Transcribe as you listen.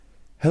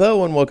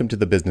Hello and welcome to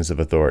the Business of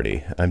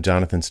Authority. I'm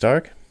Jonathan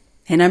Stark.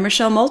 And I'm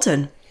Rochelle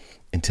Moulton.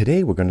 And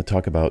today we're going to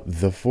talk about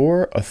the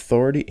 4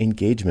 authority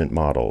engagement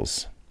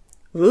models.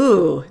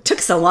 Ooh, it took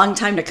us a long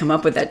time to come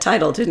up with that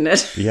title, didn't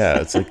it? Yeah,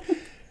 it's like,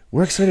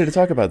 we're excited to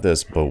talk about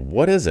this, but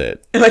what is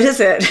it? What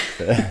is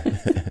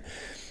it?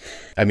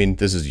 I mean,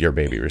 this is your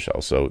baby,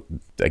 Rochelle, so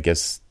I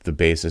guess the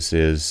basis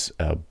is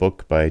a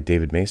book by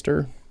David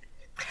Maister.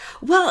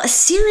 Well, a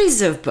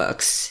series of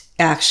books,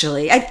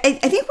 actually. I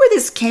think where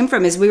this came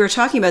from is we were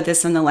talking about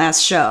this on the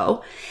last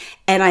show,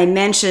 and I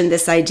mentioned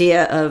this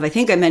idea of, I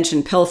think I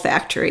mentioned Pill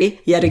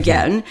Factory yet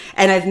again,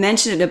 and I've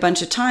mentioned it a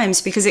bunch of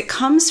times because it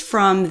comes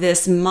from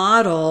this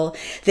model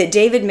that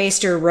David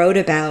Maister wrote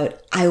about,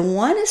 I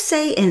want to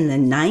say in the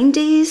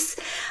 90s,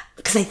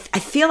 because I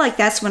feel like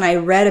that's when I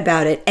read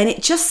about it, and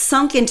it just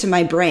sunk into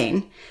my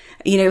brain.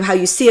 You know, how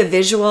you see a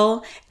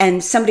visual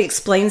and somebody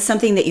explains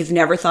something that you've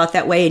never thought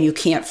that way and you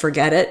can't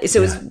forget it.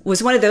 So it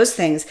was one of those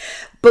things.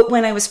 But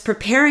when I was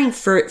preparing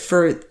for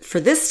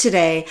this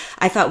today,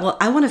 I thought, well,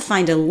 I want to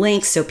find a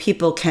link so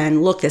people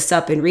can look this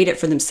up and read it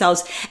for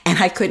themselves. And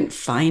I couldn't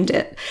find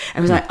it. I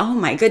was like, oh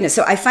my goodness.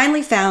 So I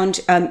finally found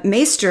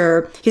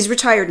Maister. He's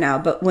retired now,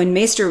 but when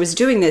Maister was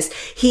doing this,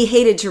 he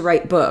hated to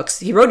write books.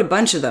 He wrote a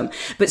bunch of them.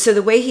 But so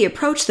the way he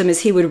approached them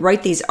is he would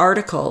write these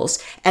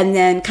articles and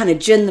then kind of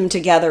gin them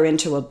together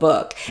into a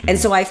book. And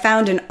so I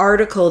found an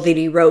article that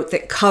he wrote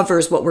that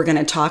covers what we're going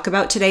to talk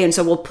about today. And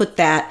so we'll put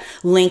that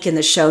link in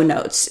the show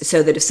notes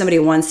so that if somebody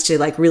wants to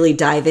like really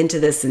dive into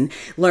this and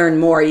learn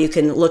more, you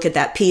can look at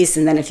that piece.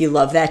 And then if you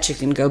love that, you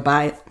can go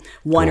buy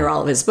one or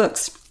all of his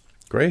books.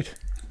 Great.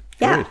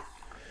 Yeah. Great.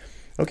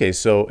 Okay,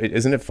 so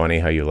isn't it funny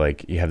how you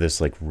have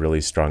this like really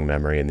strong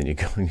memory and then you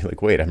go and you're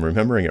like, wait, I'm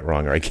remembering it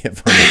wrong or I can't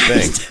find the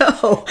thing.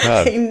 No,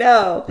 I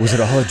know. Was it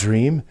all a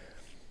dream?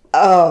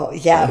 Oh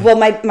yeah. Well,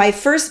 my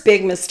first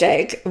big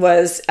mistake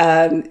was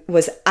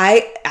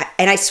I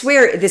and I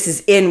swear this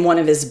is in one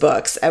of his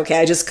books. Okay,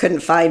 I just couldn't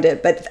find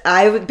it, but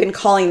I've been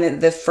calling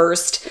the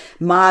first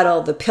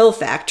model the Pill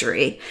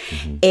Factory,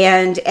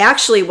 and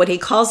actually what he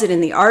calls it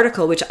in the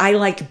article, which I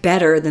like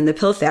better than the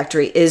Pill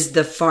Factory, is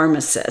the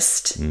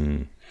pharmacist.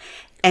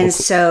 And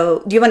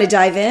so, do you want to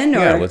dive in? Or?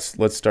 Yeah,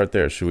 let's start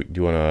there. Do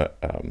you want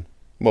to?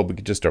 Well, we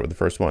could just start with the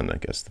first one, I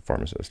guess, the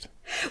pharmacist.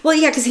 Well,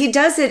 yeah, because he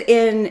does it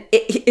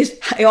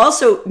I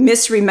also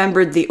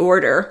misremembered the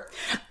order,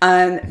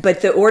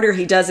 but the order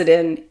he does it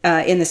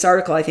in this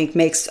article, I think,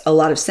 makes a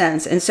lot of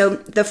sense. And so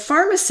the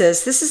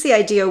pharmacist, this is the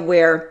idea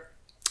where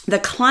the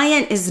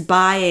client is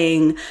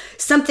buying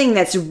something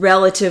that's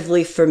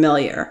relatively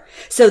familiar.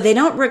 So they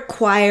don't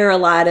require a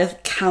lot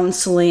of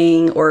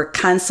counseling or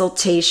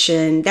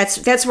consultation.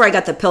 That's where I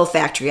got the Pill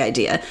Factory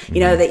idea, you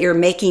know, that you're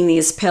making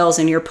these pills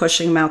and you're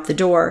pushing them out the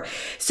door.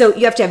 So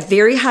you have to have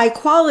very high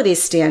quality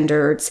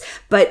standards,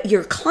 but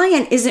your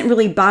client isn't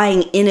really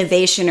buying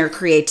innovation or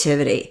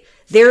creativity.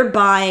 They're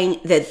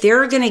buying that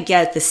they're going to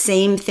get the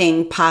same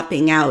thing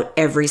popping out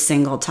every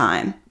single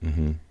time.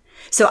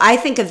 So I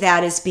think of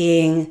that as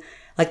being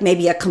like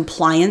maybe a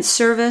compliance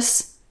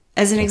service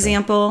as an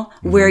example,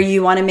 where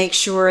you want to make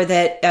sure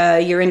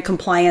that you're in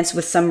compliance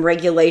with some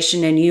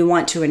regulation and you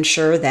want to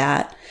ensure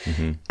that.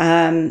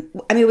 I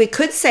mean, we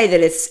could say that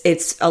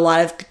it's a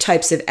lot of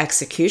types of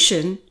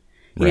execution,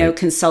 you know,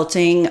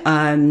 consulting,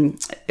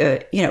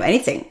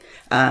 anything,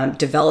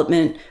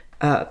 development,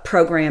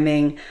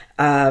 programming,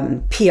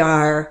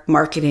 PR,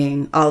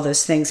 marketing, all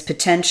those things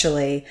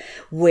potentially,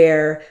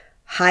 where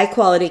high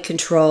quality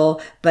control,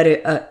 but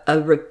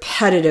a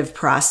repetitive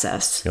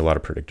process. A lot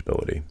of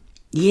predictability.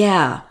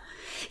 Yeah.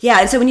 Yeah.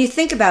 And so when you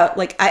think about,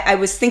 like, I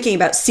was thinking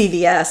about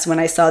CVS when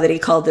I saw that he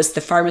called this the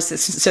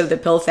pharmacist, so the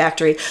Pill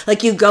Factory.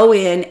 Like, you go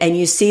in and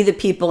you see the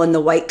people in the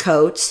white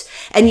coats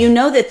and you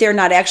know that they're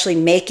not actually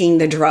making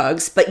the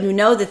drugs, but you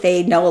know that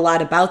they know a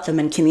lot about them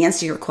and can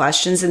answer your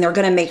questions, and they're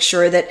going to make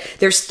sure that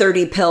there's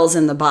 30 pills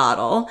in the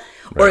bottle.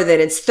 Right. Or that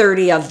it's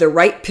 30 of the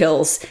right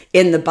pills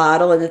in the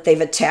bottle and that they've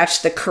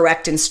attached the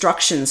correct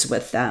instructions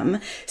with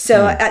them.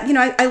 So,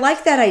 I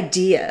like that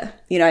idea.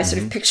 You know, I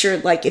sort of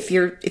pictured, like, if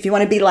you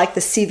want to be like the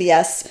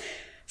CVS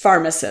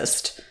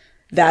pharmacist,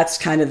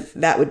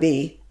 that would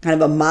be kind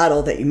of a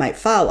model that you might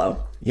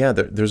follow. Yeah,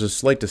 there's a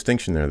slight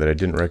distinction there that I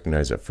didn't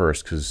recognize at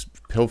first, because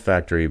Pill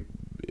Factory,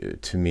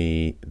 to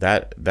me,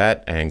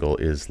 that angle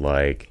is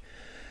like,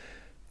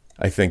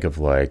 I think of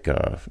like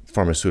a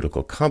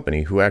pharmaceutical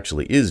company who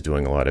actually is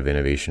doing a lot of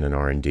innovation and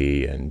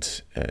R&D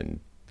and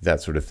that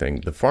sort of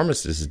thing. The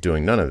pharmacist is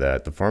doing none of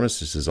that. The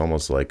pharmacist is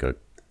almost like a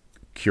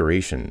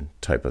curation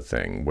type of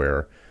thing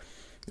where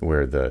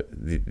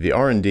the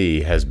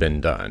R&D has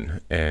been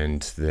done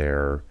and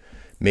they're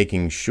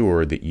making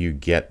sure that you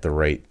get the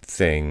right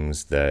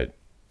things that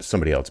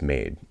somebody else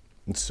made.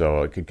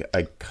 So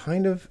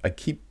I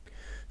keep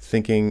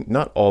thinking,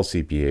 not all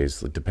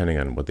CPAs, depending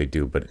on what they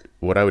do, but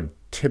what I would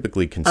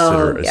typically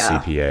consider a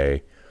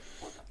CPA,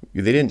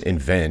 they didn't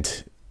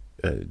invent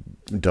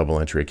double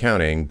entry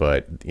accounting,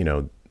 but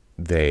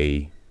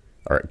they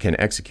can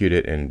execute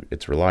it and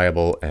it's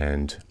reliable,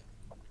 and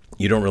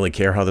you don't really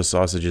care how the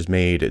sausage is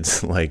made.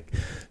 It's like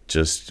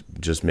just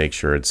make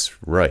sure it's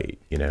right,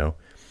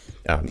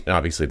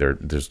 Obviously,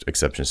 there's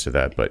exceptions to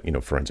that, but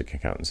forensic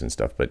accountants and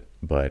stuff.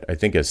 But I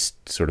think a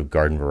sort of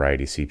garden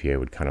variety CPA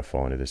would kind of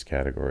fall into this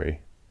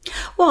category.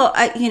 Well,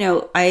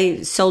 I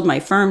sold my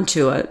firm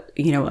to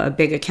a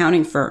big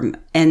accounting firm,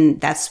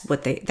 and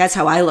that's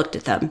how I looked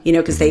at them,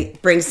 because they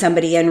bring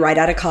somebody in right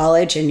out of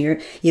college, and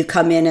you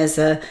come in as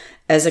a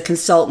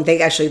consultant.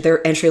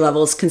 Their entry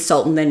level is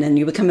consultant, and then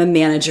you become a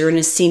manager and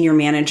a senior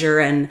manager,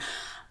 and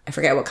I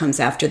forget what comes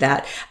after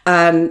that.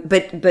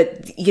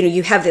 But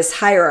you have this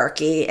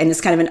hierarchy, and it's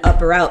kind of an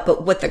up or out.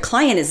 But what the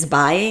client is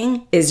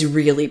buying is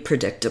really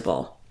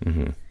predictable.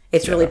 Mm-hmm.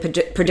 It's really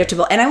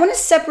predictable. And I want to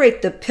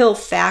separate the pill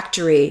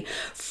factory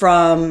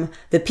from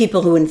the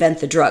people who invent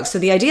the drug. So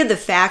the idea of the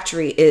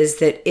factory is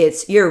that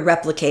you're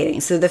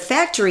replicating. So the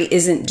factory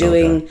isn't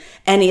doing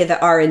any of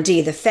the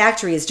R&D. The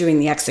factory is doing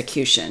the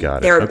execution.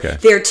 Got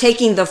it. They're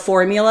taking the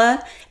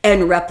formula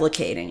and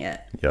replicating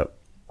it. Yep.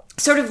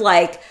 Sort of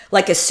like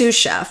a sous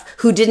chef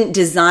who didn't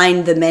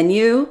design the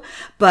menu,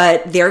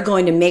 but they're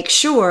going to make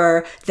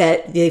sure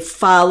that they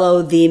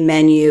follow the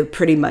menu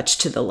pretty much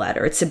to the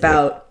letter.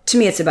 To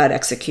me, it's about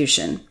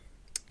execution.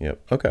 Yep.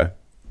 Okay.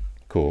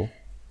 Cool.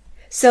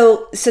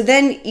 So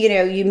then,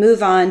 you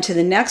move on to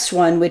the next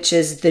one, which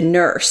is the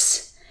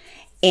nurse.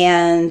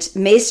 And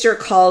Meister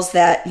calls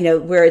that,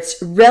 where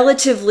it's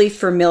relatively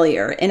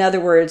familiar. In other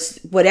words,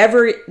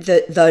 whatever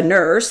the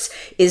nurse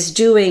is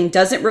doing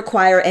doesn't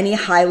require any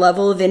high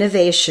level of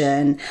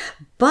innovation,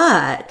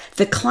 but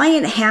the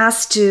client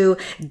the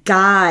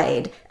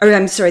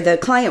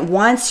client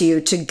wants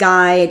you to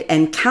guide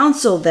and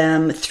counsel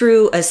them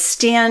through a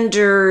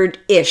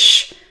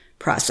standard-ish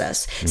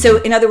process. Mm-hmm.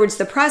 So in other words,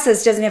 the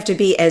process doesn't have to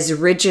be as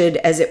rigid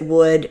as it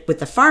would with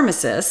the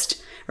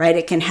pharmacist, right?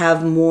 It can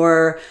have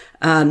more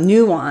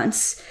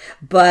nuance,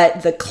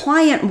 but the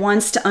client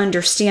wants to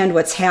understand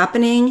what's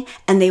happening,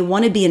 and they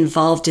want to be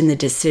involved in the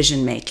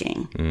decision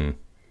making.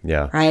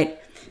 Yeah. Right?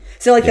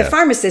 So the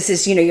pharmacist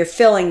is, you're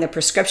filling the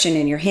prescription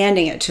and you're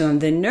handing it to him.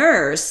 The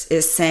nurse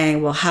is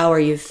saying, well, how are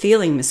you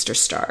feeling, Mr.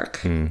 Stark?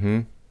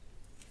 Mm-hmm.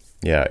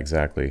 Yeah,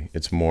 exactly.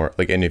 It's more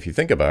like, and if you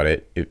think about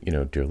it,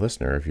 dear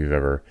listener, if you've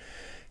ever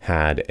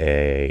had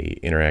a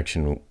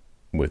interaction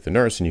with the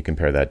nurse and you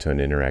compare that to an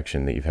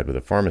interaction that you've had with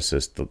a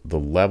pharmacist, the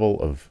level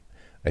of,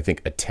 I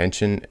think,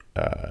 attention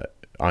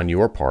on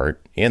your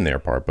part and their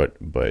part,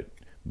 but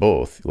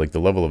both, like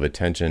the level of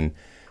attention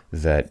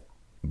that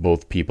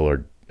both people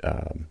are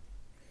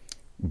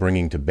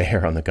bringing to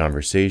bear on the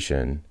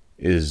conversation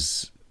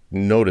is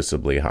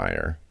noticeably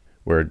higher.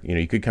 Where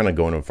you could kind of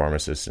go into a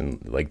pharmacist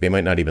and they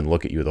might not even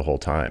look at you the whole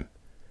time.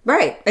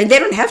 Right, and they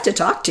don't have to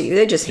talk to you;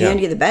 they just hand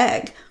you the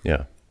bag.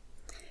 Yeah.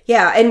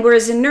 Yeah, and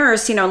whereas a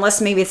nurse,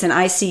 unless maybe it's an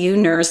ICU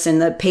nurse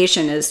and the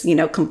patient is,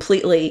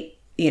 completely,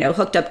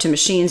 hooked up to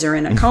machines or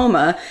in a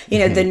coma,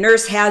 the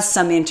nurse has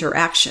some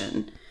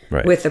interaction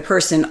with the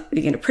person,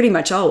 pretty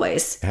much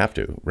always. Have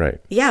to,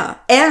 right. Yeah.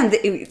 And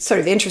the sort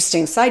of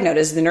interesting side note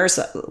is the nurse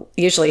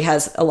usually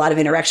has a lot of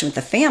interaction with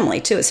the family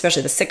too,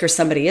 especially the sicker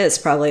somebody is,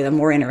 probably the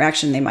more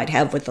interaction they might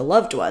have with the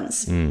loved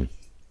ones. Mm.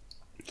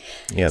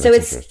 Yeah,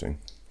 that's interesting.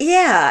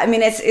 Yeah, I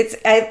mean,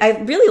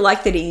 I really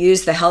like that he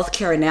used the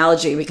healthcare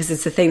analogy because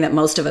it's the thing that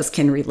most of us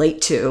can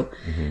relate to,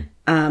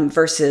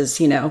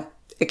 versus,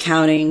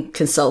 accounting,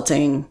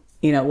 consulting,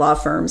 law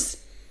firms.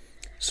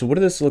 So what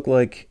does this look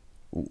like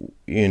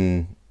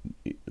in,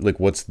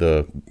 what's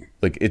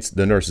it's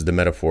the nurse is the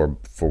metaphor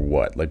for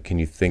what? Can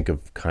you think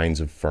of kinds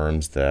of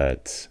firms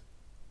that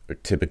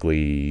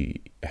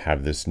typically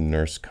have this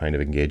nurse kind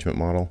of engagement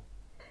model?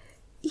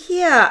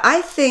 Yeah,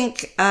 I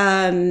think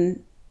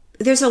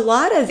there's a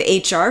lot of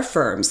HR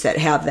firms that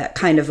have that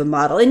kind of a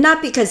model. And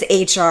not because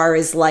HR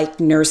is like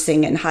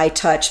nursing and high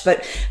touch, but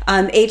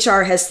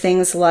HR has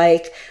things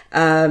like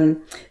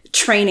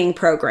training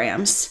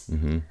programs,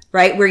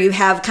 right? Where you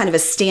have kind of a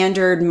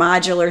standard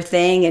modular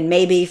thing. And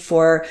maybe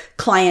for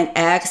client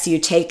X, you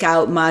take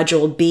out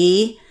module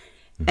B.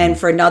 And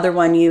for another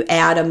one, you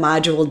add a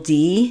module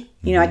D.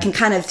 I can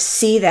kind of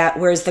see that,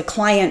 whereas the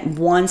client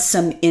wants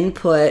some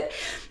input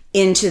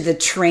into the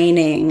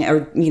training,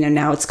 or,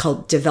 now it's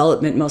called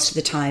development most of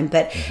the time.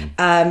 But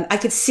I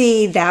could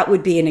see that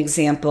would be an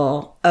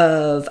example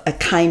of a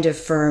kind of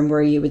firm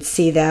where you would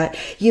see that.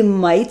 You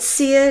might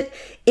see it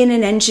in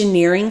an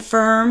engineering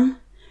firm.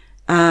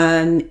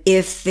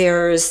 If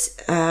there's,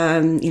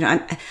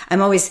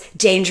 I'm always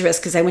dangerous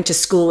because I went to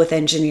school with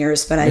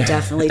engineers, but I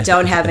definitely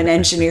don't have an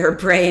engineer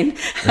brain.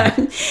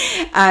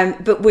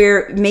 But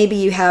where maybe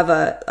you have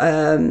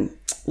a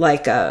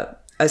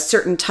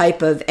certain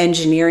type of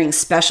engineering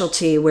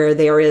specialty where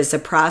there is a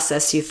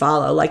process you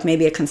follow, like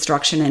maybe a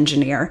construction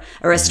engineer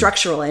or a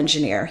structural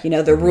engineer.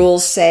 The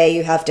rules say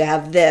you have to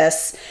have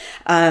this.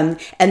 And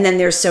then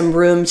there's some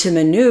room to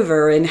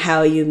maneuver in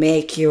how you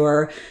make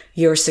your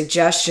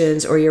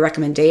suggestions or your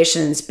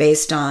recommendations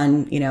based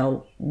on,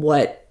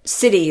 what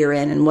city you're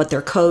in and what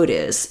their code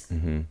is.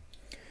 Mm-hmm.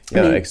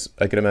 Yeah,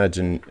 I can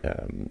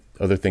imagine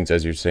other things,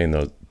 as you're saying,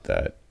 though,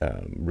 that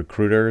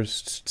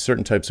recruiters,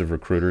 certain types of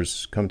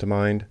recruiters come to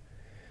mind,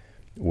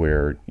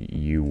 where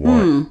you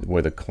want,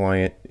 where the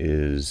client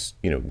is,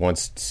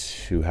 wants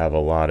to have a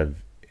lot of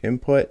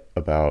input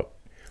about,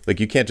 like,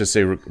 you can't just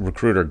say,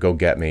 recruiter, go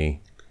get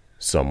me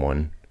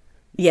someone.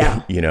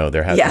 Yeah.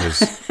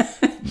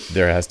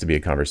 There has to be a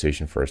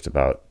conversation first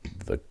about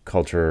the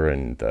culture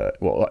and,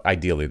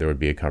 ideally there would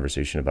be a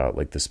conversation about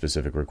like the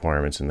specific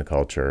requirements in the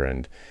culture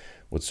and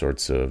what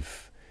sorts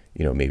of,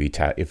 maybe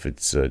if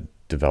it's a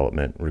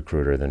development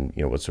recruiter, then,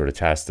 what sort of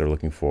tasks they're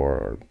looking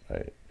for.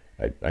 Or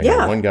I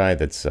know one guy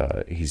that's,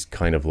 he's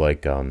kind of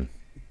like a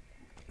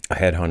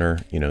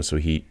headhunter, so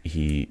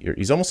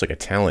he's almost like a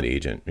talent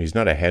agent. He's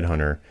not a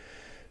headhunter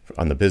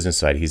on the business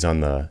side. He's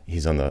on the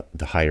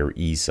higher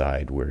E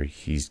side, where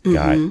he's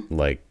got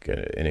like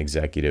an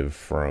executive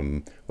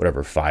from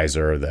whatever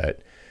Pfizer that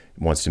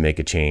wants to make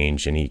a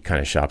change, and he kind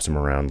of shops them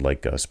around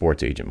like a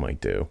sports agent might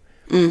do.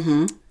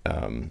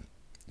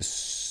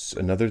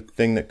 Another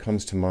thing that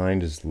comes to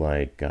mind is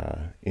like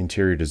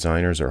interior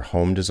designers or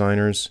home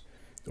designers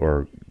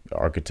or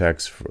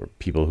architects, for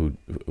people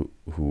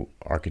who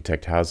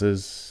architect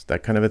houses,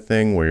 that kind of a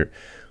thing,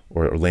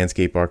 or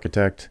landscape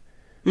architect.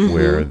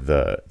 Where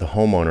the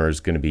homeowner is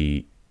going to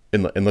be,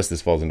 unless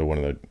this falls into one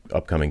of the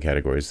upcoming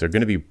categories, they're going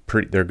to be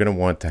they're going to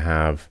want to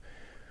have,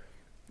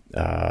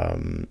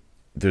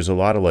 there's a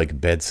lot of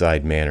like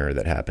bedside manner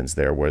that happens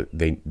there, where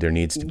there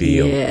needs to be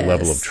a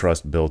level of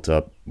trust built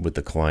up with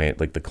the client.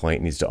 Like the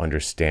client needs to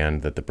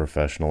understand that the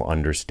professional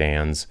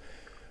understands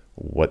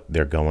what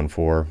they're going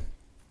for.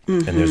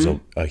 And there's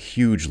a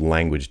huge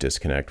language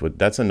disconnect.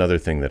 That's another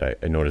thing that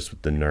I noticed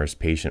with the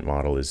nurse-patient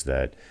model, is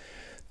that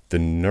the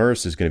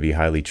nurse is going to be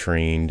highly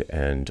trained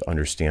and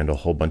understand a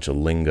whole bunch of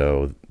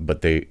lingo,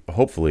 but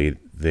hopefully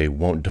they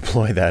won't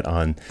deploy that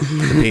on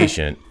the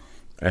patient,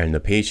 and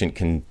the patient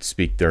can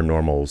speak their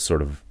normal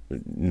sort of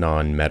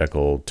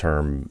non-medical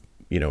term,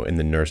 in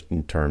the nurse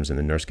terms, and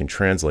the nurse can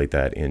translate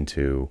that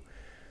into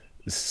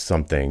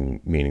something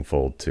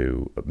meaningful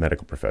to a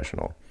medical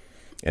professional.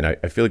 And I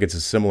feel like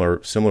it's similar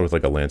with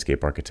like a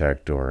landscape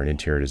architect or an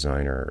interior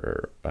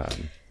designer or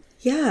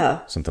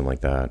something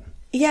like that.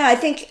 Yeah, I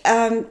think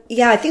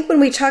when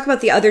we talk about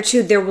the other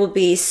two, there will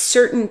be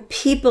certain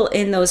people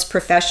in those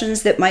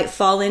professions that might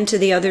fall into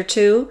the other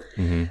two.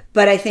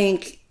 But I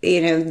think,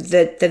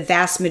 the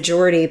vast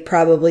majority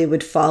probably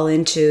would fall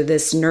into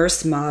this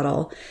nurse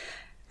model.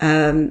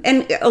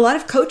 And a lot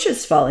of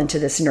coaches fall into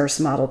this nurse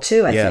model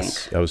too, I think.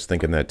 Yes, I was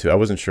thinking that too. I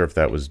wasn't sure if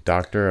that was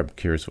doctor. I'm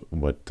curious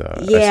what...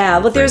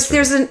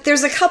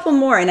 there's a couple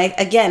more. And I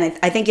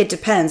think it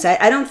depends.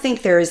 I don't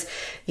think there's,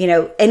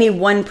 any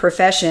one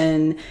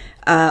profession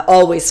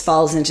always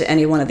falls into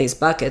any one of these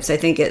buckets. I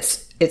think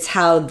it's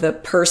how the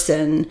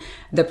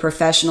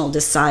professional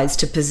decides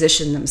to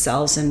position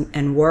themselves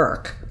and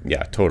work.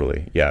 Yeah,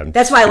 totally. Yeah.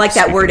 That's why I like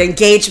that word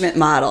engagement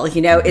model.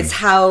 It's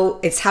how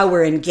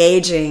we're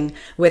engaging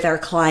with our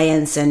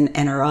clients and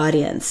our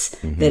audience.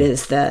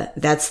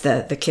 That's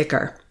the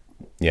kicker.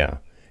 Yeah.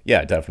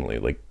 Yeah, definitely.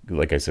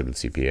 Like I said with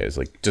CPAs,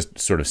 like just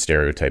sort of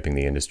stereotyping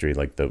the industry,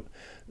 like the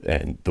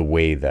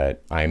way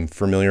that I'm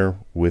familiar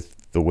with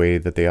the way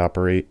that they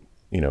operate,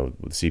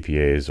 with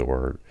CPAs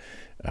or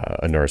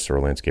a nurse or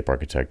a landscape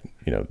architect.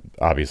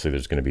 Obviously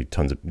there's going to be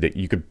tons of that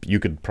you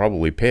could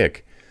probably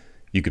pick.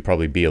 You could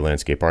probably be a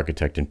landscape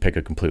architect and pick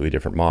a completely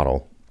different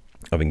model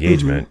of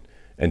engagement,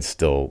 and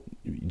still,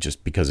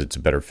 just because it's a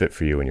better fit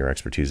for you and your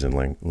expertise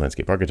in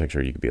landscape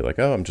architecture, you could be like,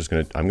 oh, I'm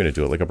gonna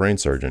do it like a brain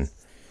surgeon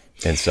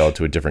and sell it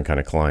to a different kind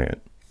of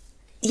client.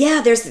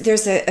 Yeah,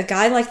 there's a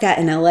guy like that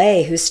in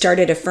LA who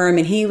started a firm,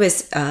 and he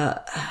was,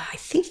 I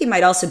think he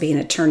might also be an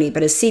attorney,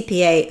 but a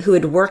CPA who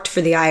had worked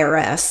for the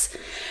IRS,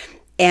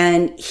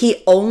 and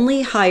he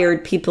only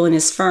hired people in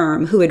his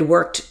firm who had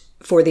worked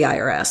for the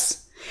IRS.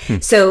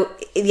 So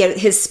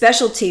his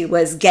specialty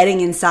was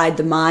getting inside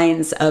the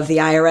minds of the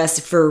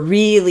IRS for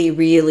really,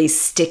 really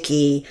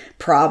sticky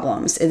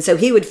problems. And so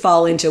he would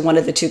fall into one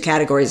of the two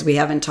categories we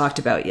haven't talked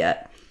about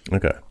yet.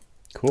 Okay,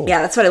 cool.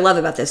 Yeah, that's what I love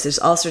about this. There's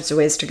all sorts of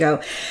ways to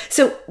go.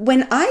 So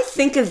when I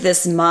think of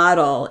this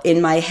model in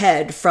my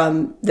head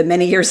from the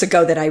many years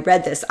ago that I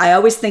read this, I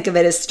always think of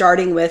it as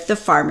starting with the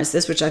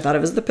pharmacist, which I thought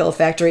it was the pill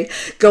factory,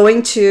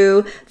 going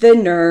to the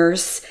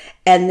nurse,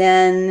 and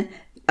then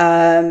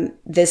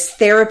this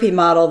therapy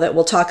model that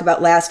we'll talk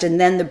about last,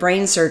 and then the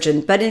brain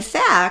surgeon. But in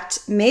fact,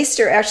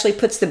 Maister actually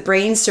puts the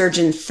brain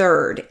surgeon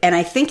third. And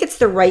I think it's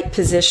the right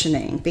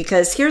positioning,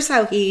 because here's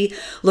how he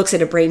looks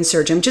at a brain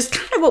surgeon, just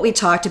kind of what we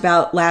talked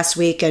about last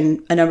week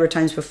and a number of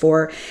times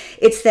before.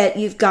 It's that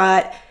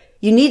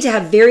you need to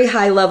have very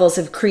high levels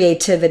of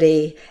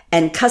creativity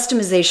and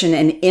customization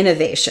and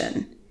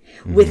innovation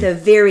with a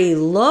very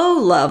low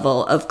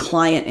level of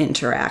client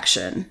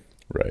interaction.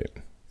 Right.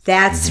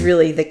 That's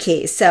really the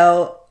key.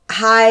 So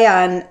high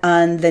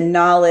on the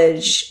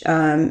knowledge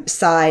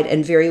side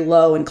and very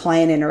low in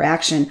client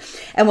interaction.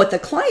 And what the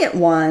client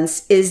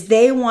wants is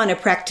they want a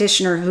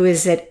practitioner who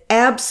is at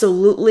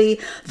absolutely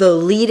the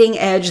leading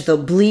edge, the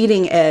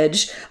bleeding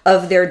edge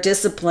of their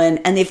discipline.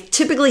 And they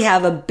typically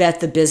have a bet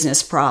the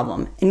business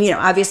problem. And,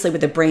 obviously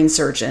with a brain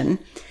surgeon,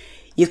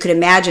 you could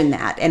imagine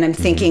that. And I'm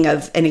thinking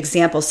of an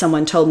example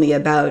someone told me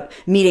about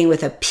meeting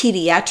with a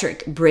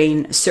pediatric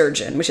brain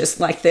surgeon, which is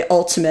like the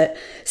ultimate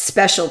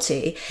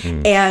specialty.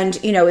 And,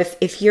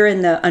 if you're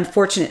in the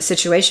unfortunate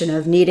situation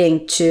of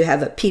needing to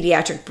have a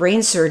pediatric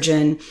brain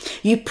surgeon,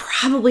 you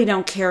probably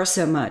don't care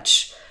so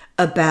much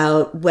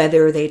about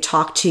whether they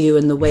talk to you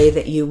in the way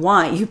that you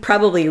want. You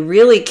probably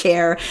really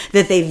care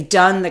that they've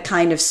done the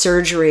kind of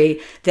surgery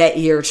that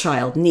your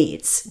child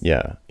needs.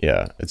 Yeah.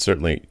 It's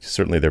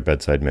certainly their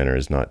bedside manner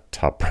is not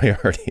top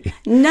priority.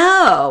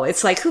 No,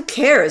 it's like, who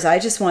cares? I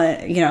just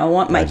want, I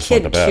want my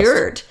kid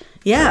cured.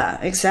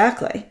 Yeah,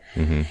 exactly.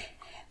 And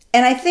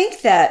I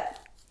think that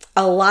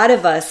a lot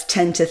of us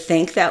tend to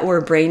think that we're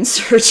brain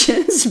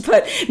surgeons,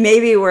 but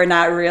maybe we're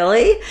not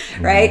really,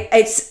 right?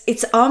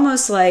 It's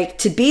almost like,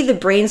 to be the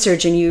brain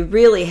surgeon, you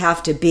really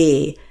have to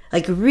be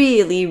like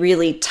really,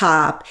 really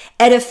top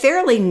at a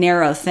fairly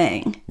narrow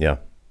thing. Yeah.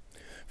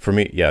 For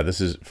me,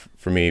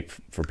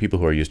 for people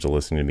who are used to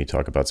listening to me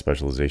talk about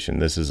specialization,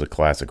 this is a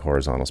classic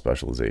horizontal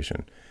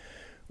specialization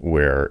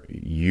where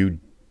you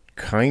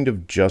kind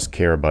of just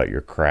care about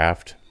your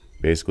craft,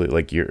 basically,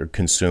 like you're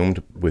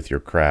consumed with your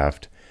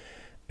craft.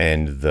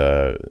 And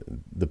the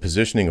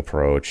positioning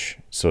approach,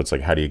 so it's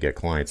like, how do you get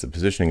clients? The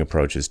positioning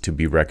approach is to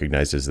be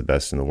recognized as the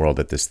best in the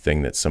world at this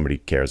thing that somebody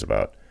cares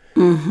about,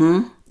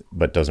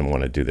 but doesn't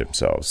want to do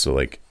themselves.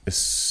 So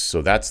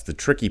that's the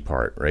tricky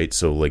part, right?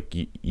 So like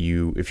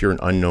you, if you're an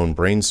unknown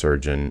brain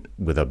surgeon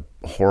with a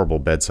horrible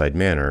bedside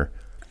manner,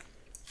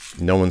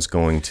 you're not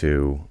going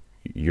to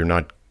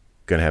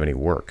have any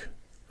work.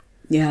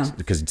 Yeah.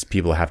 Because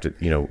people have to,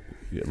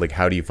 like,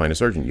 how do you find a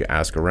surgeon? You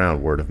ask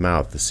around, word of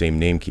mouth. The same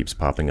name keeps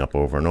popping up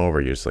over and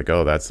over. You're just like,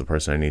 oh, that's the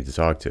person I need to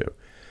talk to.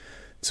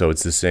 So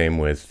it's the same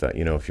with,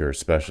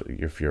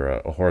 if you're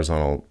a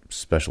horizontal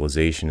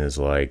specialization is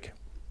like,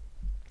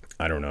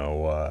 I don't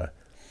know,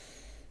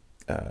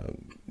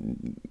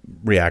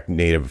 React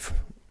Native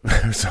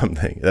or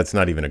something. That's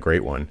not even a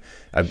great one.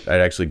 I'd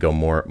actually go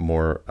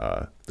more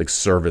like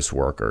service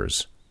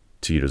workers,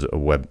 to use a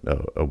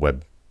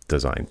web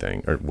design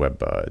thing or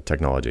web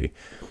technology.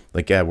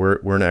 Like, yeah,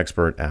 we're an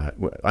expert at.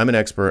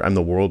 I'm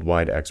the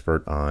worldwide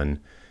expert on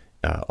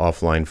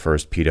offline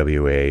first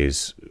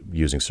PWAs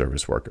using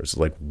service workers.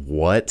 Like,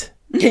 what?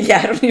 Yeah,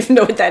 I don't even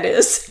know what that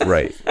is.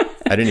 Right.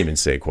 I didn't even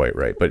say it quite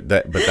right, but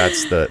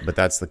that's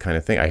the kind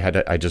of thing.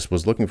 I just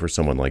was looking for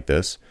someone like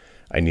this.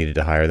 I needed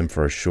to hire them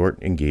for a short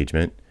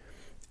engagement,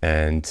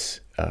 and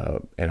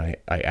I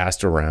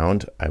asked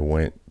around. I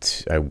went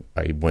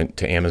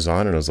to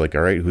Amazon and I was like,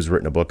 all right, who's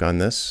written a book on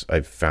this?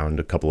 I found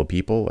a couple of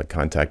people. I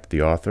contacted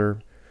the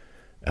author.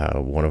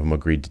 One of them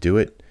agreed to do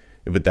it,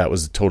 but that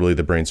was totally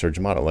the brain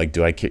surgeon model. Like,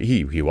 do I care?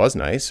 He was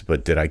nice,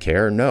 but did I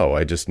care? No,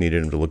 I just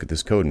needed him to look at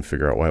this code and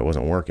figure out why it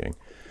wasn't working.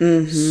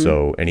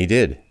 So, and he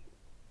did,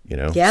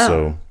 Yeah.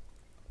 So,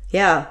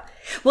 yeah.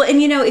 Well, and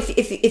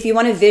if you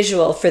want a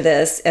visual for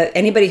this,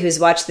 anybody who's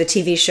watched the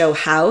TV show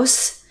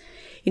House,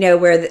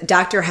 where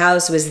Dr.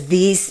 House was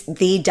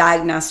the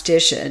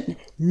diagnostician,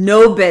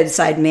 no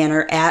bedside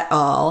manner at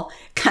all,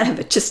 kind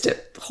of just a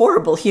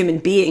horrible human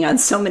being on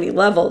so many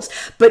levels,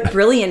 but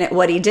brilliant at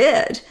what he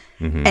did.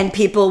 And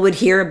people would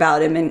hear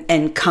about him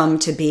and come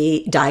to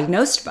be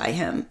diagnosed by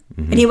him.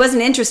 And he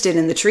wasn't interested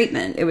in the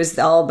treatment. It was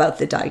all about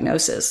the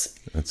diagnosis.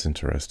 That's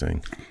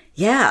interesting.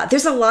 Yeah,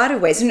 there's a lot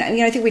of ways. And,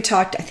 I think we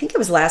talked, I think it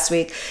was last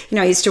week,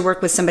 I used to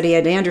work with somebody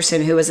at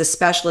Anderson who was a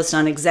specialist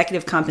on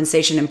executive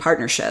compensation and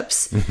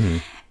partnerships.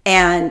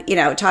 And,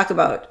 talk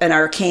about an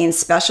arcane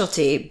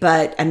specialty,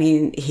 but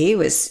he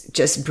was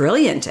just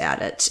brilliant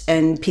at it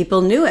and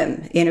people knew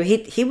him.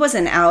 He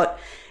wasn't out,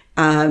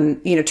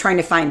 trying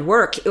to find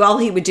work. All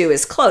he would do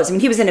is close.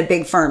 He was in a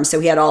big firm, so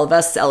he had all of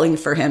us selling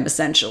for him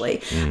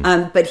essentially.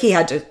 But he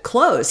had to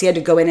close. He had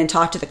to go in and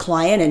talk to the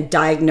client and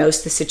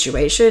diagnose the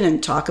situation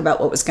and talk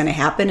about what was going to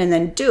happen and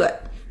then do it.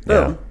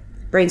 Boom. Yeah.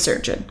 Brain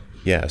surgeon.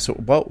 Yeah. So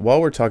while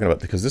we're talking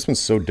about, because this one's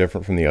so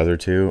different from the other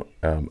two,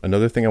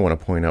 another thing I want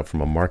to point out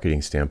from a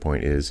marketing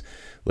standpoint is,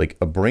 like,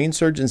 a brain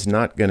surgeon's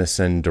not going to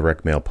send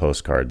direct mail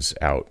postcards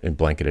out and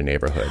blanket a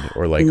neighborhood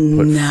or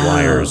put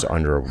flyers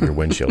under your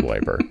windshield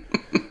wiper.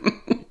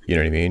 You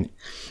know what I mean?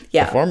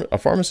 Yeah. A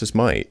pharmacist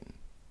might.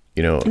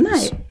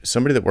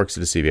 Somebody that works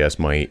at a CVS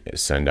might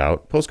send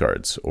out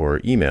postcards or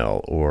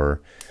email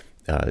or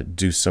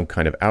do some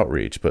kind of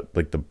outreach. But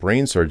like the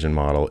brain surgeon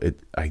model,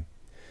 I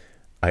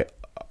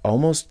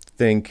almost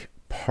think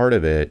part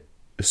of it,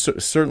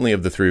 certainly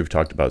of the three we've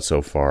talked about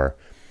so far,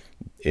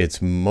 it's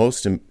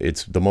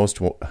the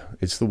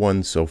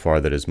one so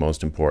far that is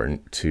most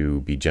important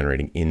to be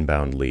generating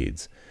inbound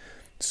leads.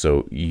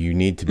 So you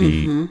need to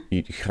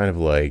be kind of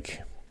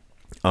like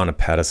on a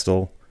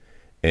pedestal,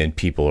 and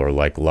people are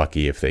like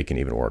lucky if they can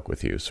even work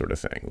with you, sort of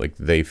thing. Like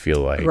they feel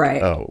like,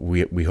 oh,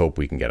 we hope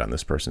we can get on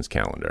this person's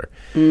calendar.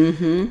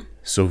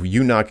 So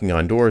you knocking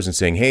on doors and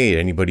saying, hey,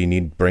 anybody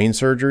need brain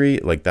surgery?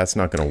 Like, that's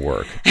not going to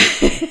work.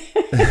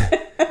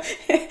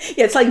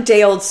 Yeah, it's like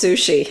day old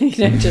sushi.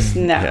 Just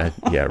no.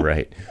 Yeah,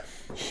 right.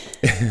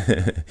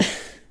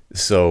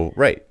 So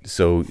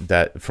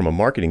that from a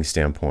marketing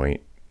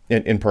standpoint,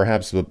 and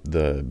perhaps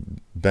the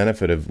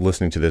benefit of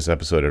listening to this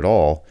episode at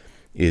all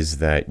is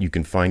that you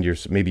can find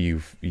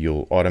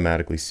you'll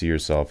automatically see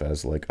yourself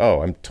as like,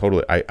 oh,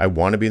 I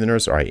want to be the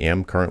nurse, or I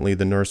am currently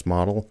the nurse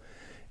model,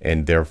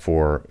 and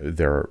therefore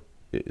there are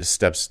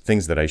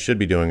things that I should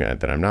be doing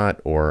that I'm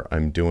not, or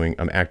I'm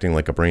acting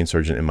like a brain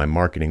surgeon in my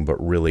marketing, but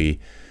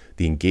really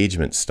the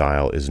engagement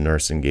style is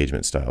nurse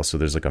engagement style. So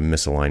there's like a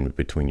misalignment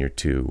between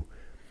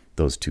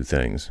those two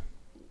things.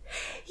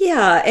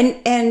 Yeah,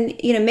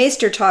 and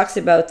Meister talks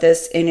about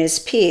this in his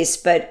piece,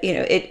 but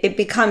it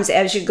becomes,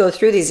 as you go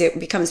through these, it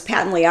becomes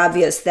patently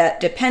obvious that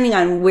depending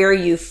on where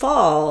you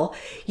fall,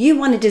 you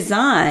want to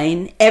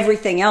design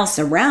everything else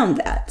around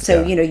that.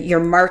 So your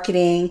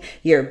marketing,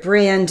 your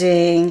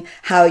branding,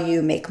 how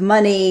you make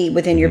money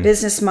within your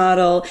business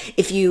model.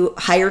 If you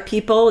hire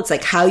people, it's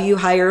like how you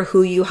hire,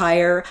 who you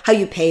hire, how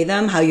you pay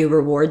them, how you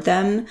reward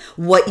them,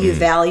 what you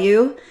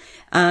value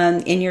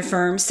in your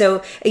firm.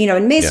 So,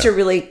 and Meister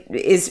really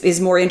is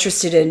more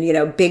interested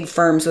in, big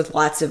firms with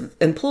lots of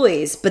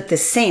employees, but the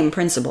same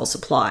principles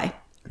apply.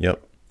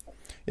 Yep.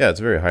 Yeah,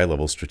 it's a very high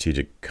level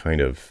strategic kind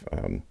of,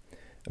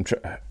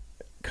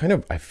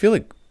 I feel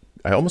like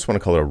I almost want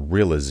to call it a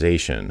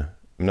realization.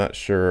 I'm not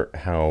sure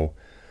how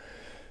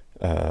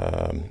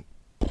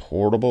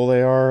portable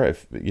they are,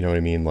 if you know what I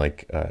mean,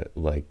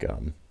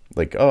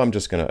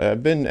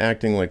 I've been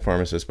acting like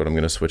pharmacist, but I'm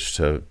going to switch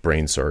to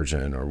brain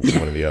surgeon or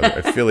one or the other.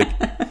 I feel like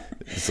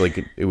it's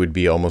like it would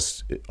be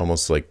almost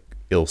like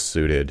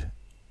ill-suited,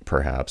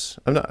 perhaps.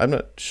 I'm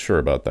not sure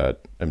about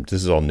that.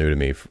 This is all new to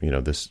me.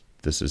 This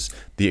is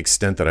the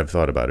extent that I've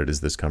thought about it is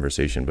this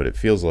conversation, but it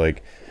feels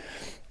like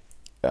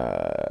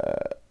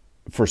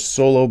for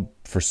solo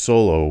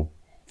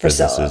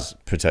businesses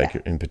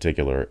in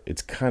particular,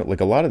 it's kind of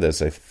like a lot of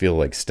this I feel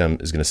like is going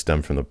to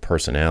stem from the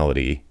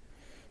personality.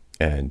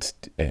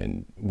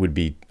 And would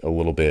be a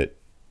little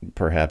bit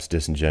perhaps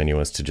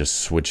disingenuous to just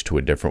switch to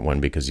a different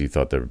one because you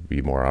thought there would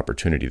be more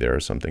opportunity there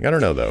or something. I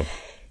don't know, though.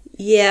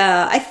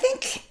 Yeah, I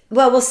think,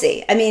 well, we'll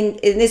see. I mean,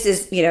 and this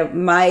is,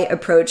 my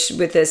approach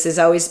with this has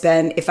always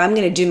been, if I'm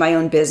going to do my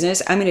own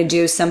business, I'm going to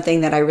do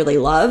something that I really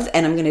love,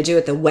 and I'm going to do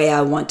it the way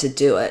I want to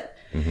do it.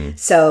 Mm-hmm.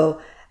 So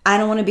I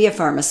don't want to be a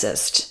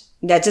pharmacist.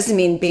 That doesn't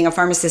mean being a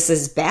pharmacist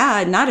is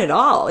bad. Not at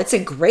all. It's a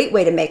great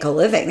way to make a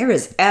living. There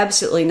is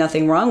absolutely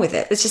nothing wrong with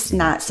it. It's just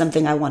not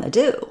something I want to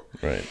do.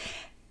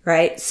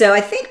 Right. So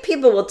I think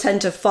people will tend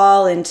to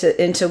fall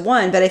into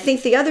one. But I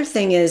think the other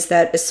thing is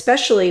that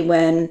especially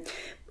when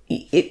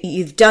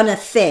you've done a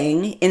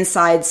thing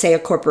inside, say, a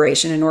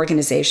corporation, an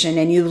organization,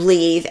 and you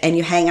leave and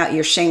you hang out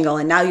your shingle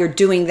and now you're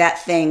doing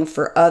that thing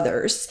for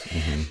others,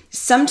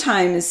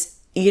 sometimes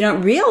you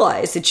don't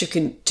realize that you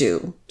can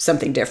do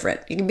something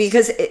different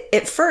because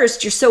at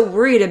first you're so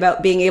worried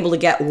about being able to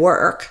get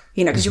work,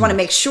 because you want to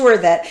make sure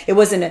that it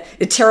wasn't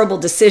a terrible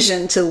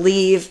decision to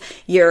leave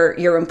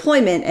your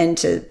employment and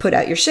to put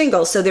out your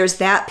shingle. So there's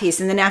that piece.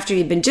 And then after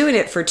you've been doing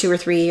it for 2 or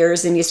 3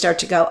 years and you start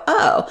to go,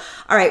 oh,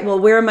 all right, well,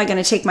 where am I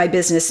going to take my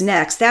business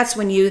next? That's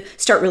when you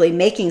start really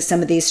making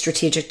some of these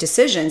strategic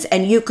decisions.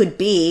 And you could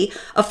be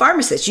a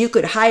pharmacist. You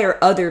could hire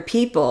other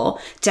people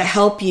to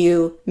help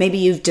you. Maybe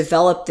you've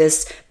developed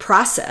this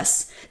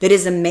process that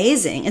is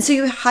amazing. And so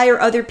you hire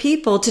other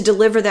people to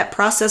deliver that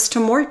process to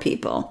more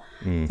people.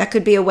 That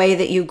could be a way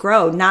that you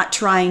grow, not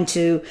trying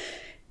to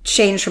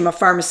change from a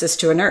pharmacist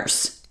to a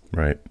nurse.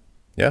 Right.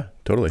 Yeah,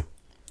 totally.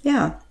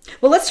 Yeah.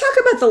 Well, let's talk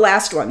about the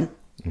last one.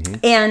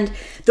 And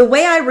the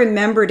way I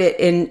remembered it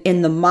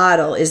in the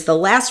model is the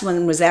last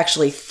one was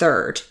actually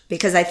third,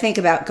 because I think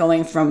about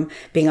going from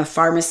being a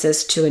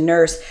pharmacist to a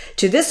nurse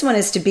to this one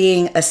is to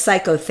being a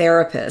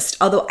psychotherapist.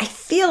 Although I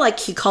feel like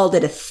he called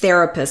it a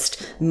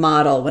therapist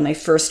model when I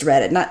first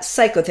read it, not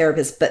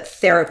psychotherapist, but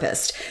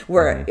therapist,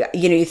 where,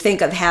 you think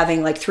of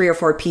having like 3 or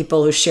 4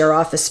 people who share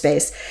office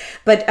space.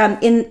 But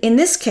in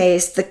this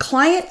case, the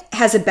client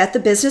has a bet the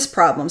business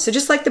problem. So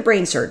just like the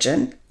brain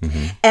surgeon,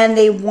 and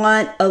they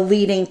want a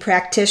leading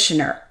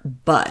practitioner,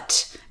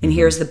 but, and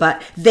here's the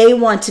but, they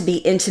want to be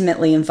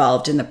intimately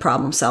involved in the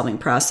problem-solving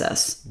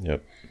process.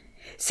 Yep.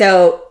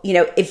 So,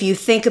 if you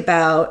think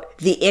about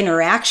the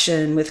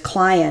interaction with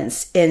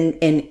clients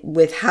and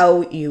with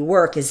how you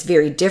work is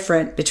very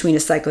different between a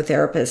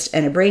psychotherapist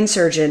and a brain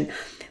surgeon.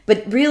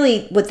 But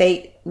really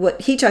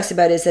what he talks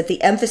about is that the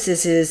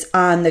emphasis is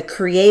on the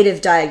creative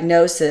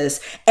diagnosis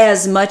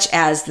as much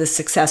as the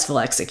successful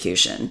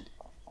execution.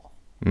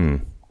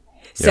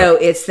 So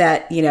it's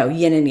that,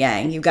 yin and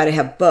yang. You've got to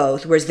have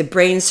both. Whereas the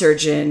brain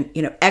surgeon,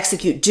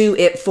 execute, do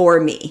it for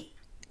me.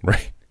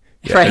 Right.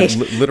 Yeah, right.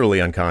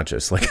 Literally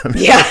unconscious. Like I'm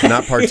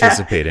not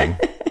participating.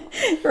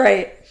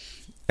 Right.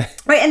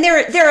 Right. And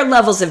there are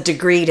levels of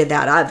degree to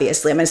that,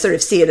 obviously. I mean, I sort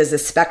of see it as a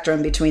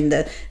spectrum between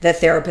the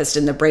therapist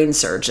and the brain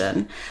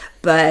surgeon.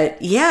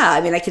 But yeah,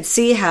 I mean, I could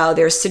see how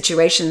there's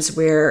situations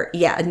where,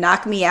 yeah,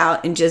 knock me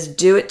out and just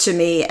do it to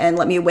me and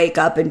let me wake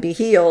up and be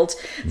healed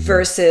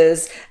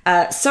versus,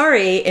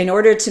 sorry, in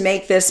order to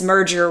make this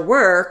merger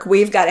work,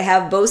 we've got to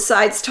have both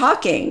sides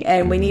talking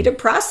and we need a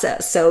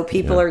process. So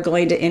people are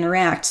going to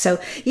interact. So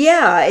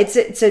yeah,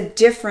 it's a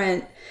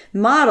different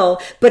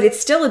model, but it's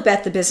still a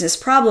bet the business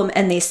problem.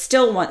 And they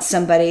still want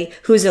somebody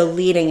who's a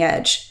leading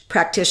edge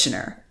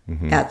practitioner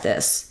at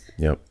this.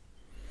 Yep.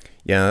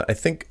 Yeah, I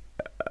think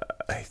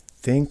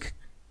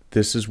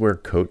this is where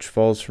coach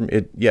falls from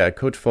it. Yeah,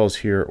 coach falls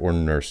here or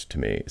nurse to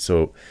me.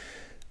 So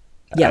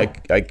yeah,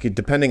 I could,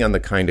 depending on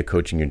the kind of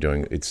coaching you're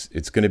doing, it's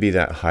going to be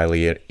that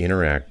highly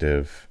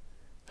interactive,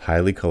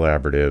 highly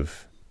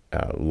collaborative.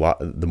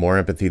 The more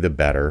empathy, the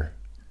better.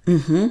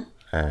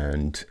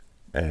 And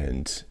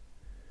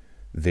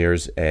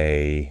there's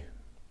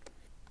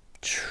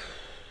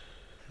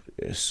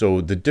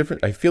so the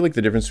different. I feel like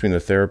the difference between the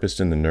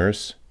therapist and the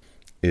nurse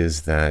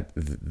is that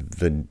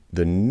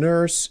the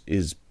nurse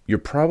is, you're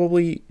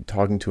probably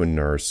talking to a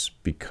nurse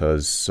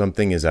because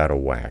something is out of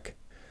whack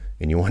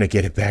and you want to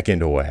get it back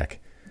into whack.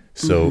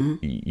 So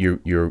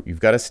you've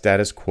got a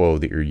status quo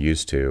that you're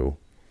used to,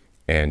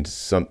 and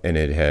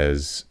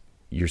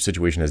your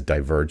situation has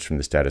diverged from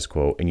the status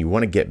quo and you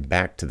want to get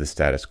back to the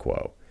status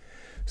quo.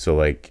 So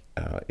like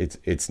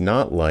it's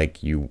not like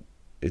with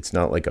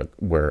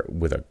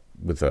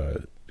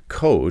a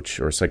coach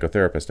or a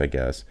psychotherapist, I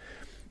guess.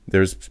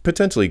 There's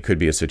potentially could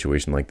be a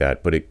situation like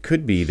that, but it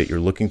could be that you're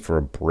looking for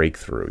a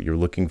breakthrough. You're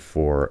looking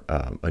for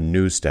a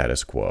new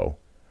status quo.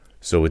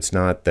 So it's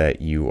not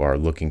that you are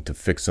looking to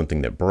fix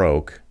something that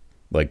broke,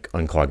 like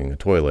unclogging a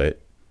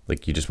toilet.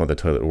 Like you just want the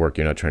toilet to work.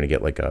 You're not trying to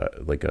get like a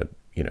a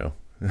reno.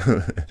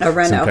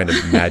 Some kind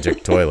of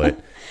magic toilet.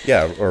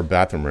 Yeah, or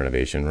bathroom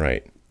renovation,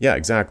 right? Yeah,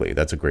 exactly.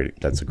 That's a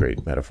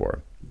great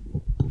metaphor.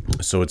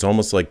 So it's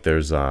almost like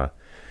there's I'm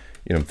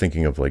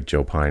thinking of like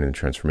Joe Pine and the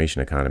transformation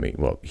economy.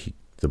 Well,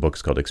 the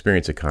book's called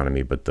Experience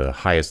Economy, but the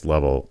highest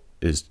level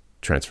is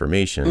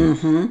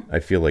transformation. I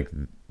feel like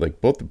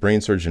both the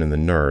brain surgeon and the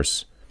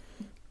nurse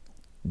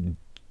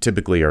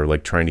typically are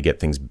like trying to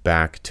get things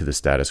back to the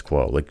status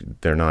quo. Like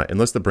they're not,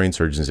 unless the brain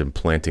surgeon is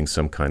implanting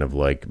some kind of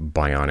like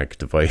bionic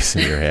device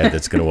in your head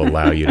that's going to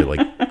allow you to like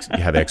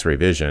have X-ray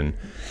vision.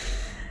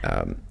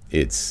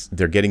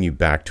 They're getting you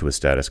back to a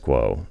status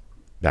quo,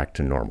 back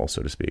to normal,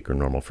 so to speak, or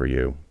normal for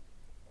you.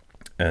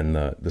 And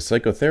the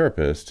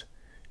psychotherapist,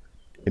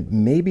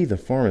 maybe the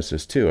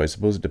pharmacist too, I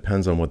suppose it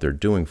depends on what they're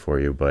doing for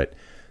you, but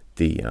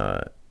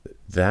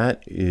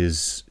that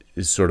is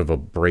sort of a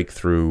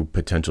breakthrough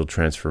potential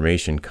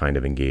transformation kind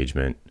of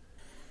engagement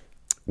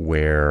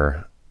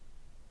where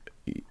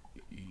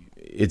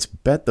it's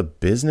bet the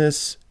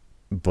business,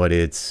 but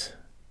it's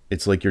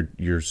like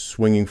you're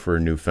swinging for a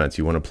new fence.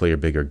 You want to play a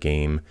bigger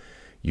game.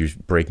 You're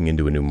breaking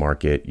into a new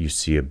market. You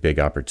see a big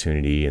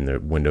opportunity and the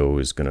window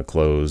is going to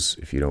close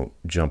if you don't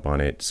jump on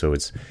it. So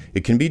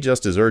it can be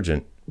just as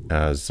urgent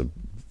as a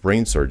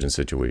brain surgeon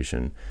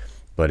situation,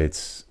 but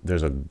it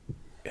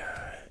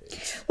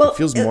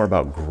feels more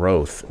about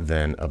growth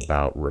than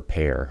about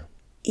repair.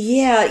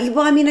 Yeah.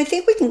 Well, I mean, I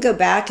think we can go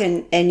back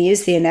and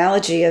use the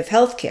analogy of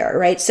healthcare,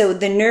 right? So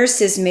the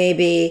nurse is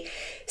maybe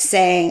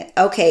saying,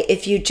 okay,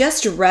 if you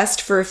just rest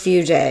for a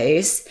few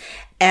days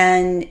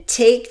and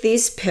take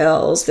these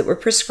pills that were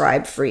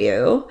prescribed for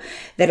you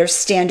that are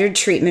standard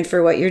treatment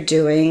for what you're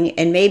doing,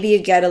 and maybe you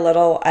get a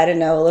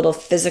little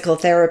physical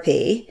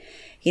therapy,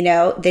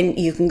 then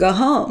you can go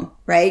home,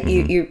 right?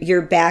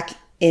 You're back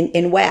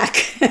in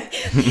whack.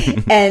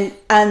 And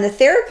on the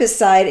therapist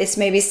side, it's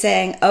maybe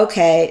saying,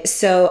 okay,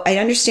 so I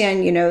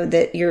understand,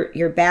 that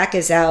your back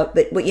is out,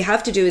 but what you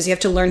have to do is you have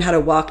to learn how to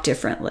walk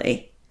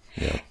differently.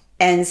 Yeah.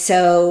 And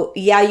so,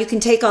 yeah, you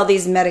can take all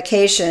these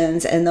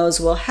medications and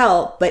those will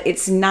help, but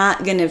it's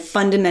not going to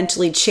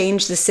fundamentally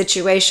change the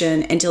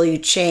situation until you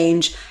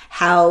change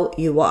how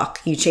you walk,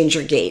 you change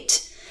your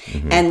gait.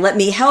 And let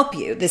me help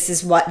you. This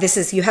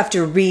is, you have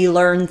to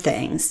relearn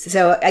things.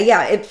 So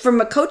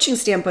from a coaching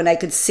standpoint, I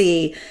could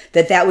see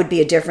that would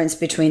be a difference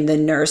between the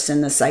nurse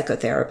and the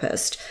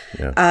psychotherapist.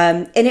 Yeah.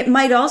 And it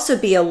might also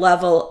be a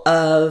level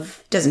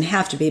of, doesn't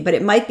have to be, but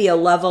it might be a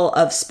level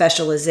of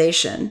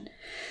specialization.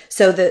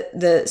 So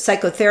the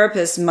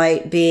psychotherapist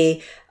might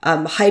be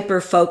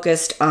hyper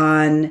focused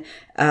on,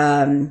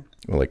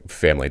 like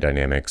family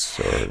dynamics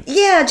or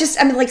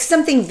like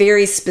something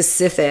very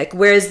specific,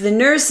 whereas the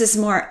nurse is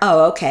more,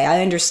 oh, okay,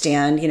 I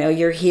understand,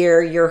 you're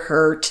here, you're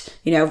hurt,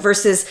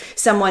 versus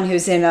someone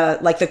who's in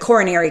like the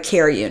coronary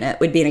care unit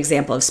would be an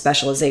example of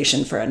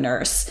specialization for a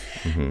nurse.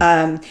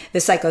 The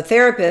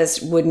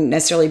psychotherapist wouldn't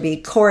necessarily be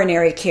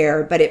coronary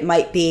care, but it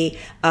might be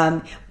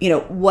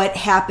what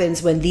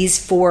happens when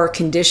these four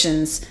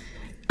conditions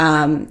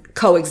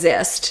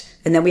coexist.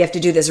 And then we have to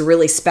do this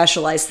really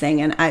specialized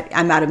thing. And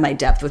I'm out of my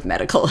depth with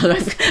medical. And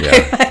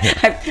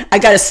I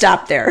got to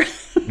stop there.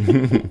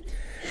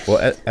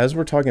 Well, as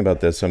we're talking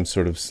about this, I'm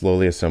sort of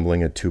slowly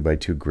assembling a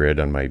 2x2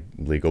 grid on my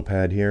legal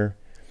pad here.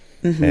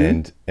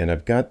 And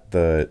I've got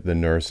the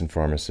nurse and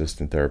pharmacist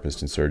and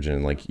therapist and surgeon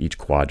in like each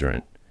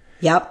quadrant.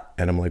 Yep.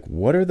 And I'm like,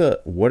 what are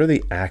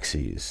the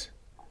axes?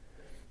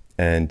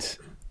 And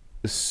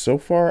so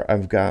far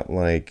I've got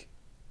like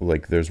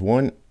there's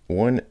one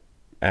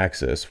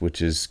axis,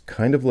 which is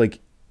kind of like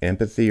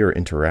empathy or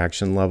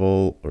interaction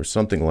level or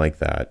something like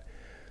that,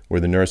 where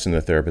the nurse and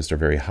the therapist are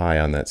very high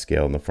on that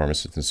scale and the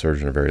pharmacist and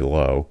surgeon are very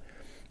low.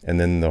 And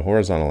then the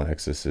horizontal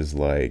axis is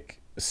like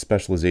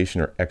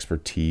specialization or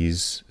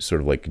expertise,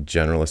 sort of like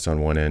generalist on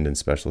one end and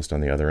specialist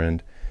on the other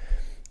end,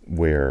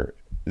 where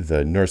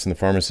the nurse and the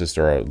pharmacist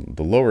are on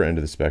the lower end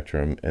of the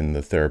spectrum and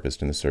the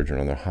therapist and the surgeon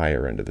on the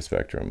higher end of the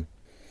spectrum.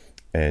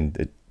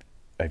 And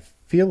I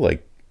feel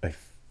like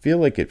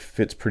it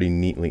fits pretty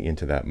neatly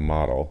into that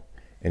model.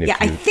 And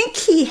I think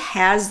he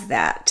has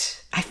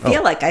that. I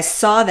feel like I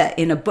saw that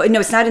in a book.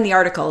 No, it's not in the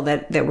article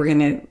that we're going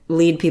to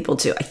lead people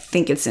to. I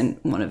think it's in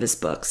one of his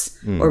books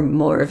or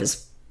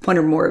one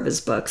or more of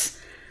his books.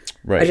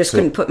 Right. I just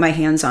couldn't put my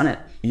hands on it.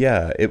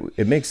 Yeah,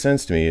 it makes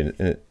sense to me, and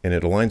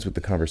it aligns with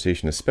the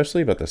conversation,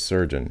 especially about the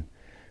surgeon,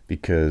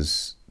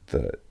 because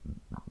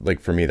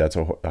for me, that's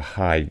a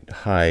high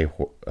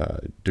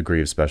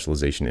degree of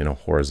specialization in a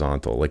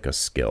horizontal, like a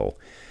skill.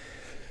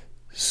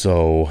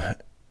 So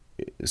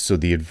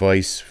the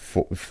advice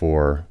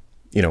for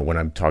when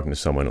I'm talking to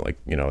someone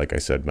like I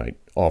said, my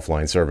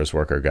offline service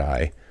worker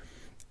guy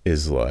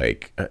is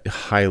like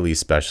highly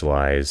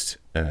specialized,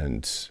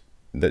 and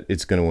that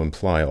it's going to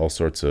imply all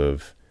sorts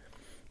of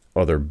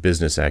other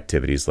business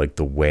activities, like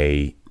the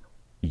way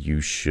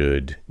you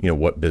should,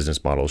 what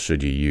business model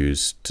should you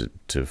use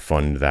to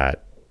fund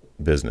that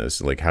business?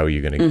 Like, how are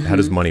you going to, how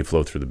does money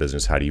flow through the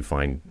business? How do you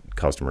find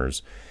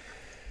customers?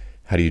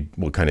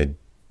 What kind of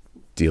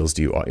deals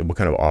what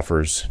kind of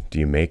offers do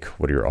you make?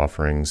 What are your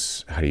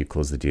offerings? How do you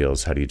close the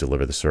deals? How do you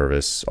deliver the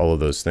service? All of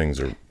those things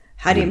are,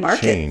 how do you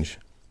market? Change.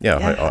 Yeah.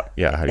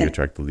 How do you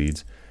attract the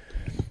leads?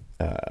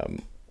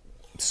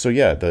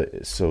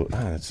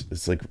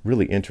 It's like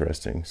really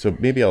interesting. So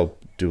maybe I'll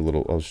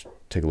just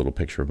take a little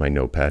picture of my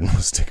notepad and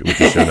we'll stick it with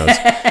the show notes.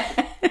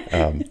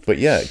 But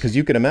yeah, because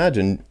you can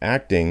imagine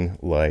acting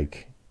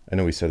like, I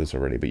know we said this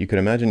already, but you can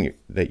imagine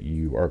that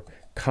you are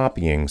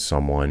copying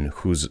someone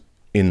who's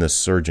in the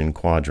surgeon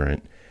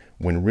quadrant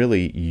when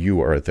really you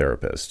are a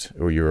therapist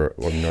or you're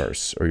a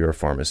nurse or you're a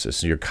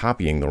pharmacist. So you're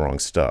copying the wrong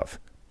stuff.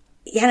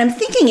 Yeah, and I'm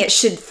thinking it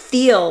should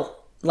feel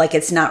like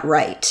it's not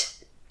right.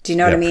 Do you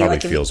know what I mean?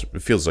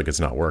 It feels like it's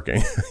not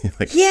working.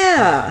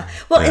 Yeah.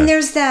 Well, and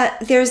there's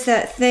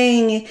that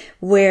thing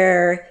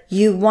where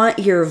you want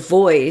your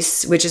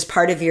voice, which is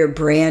part of your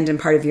brand and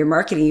part of your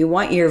marketing, you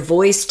want your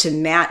voice to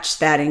match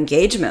that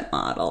engagement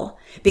model,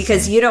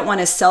 because you don't want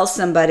to sell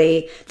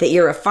somebody that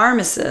you're a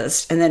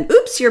pharmacist and then,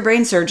 oops, you're a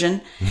brain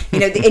surgeon,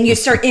 and you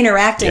start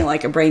interacting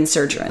like a brain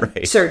surgeon.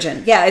 Right.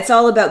 Surgeon. Yeah. It's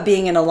all about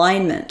being in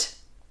alignment.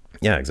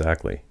 Yeah,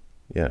 exactly.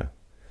 Yeah.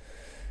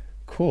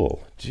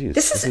 Cool. Jeez.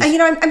 This is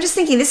I'm just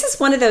thinking, this is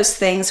one of those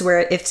things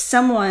where if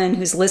someone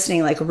who's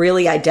listening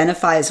really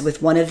identifies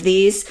with one of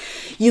these,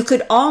 you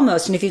could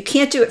almost, and if you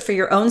can't do it for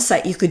your own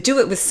site, you could do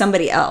it with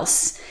somebody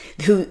else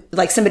who,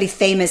 like somebody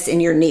famous in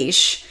your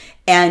niche,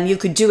 and you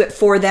could do it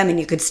for them, and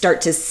you could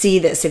start to see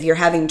this if you're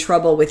having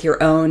trouble with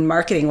your own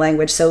marketing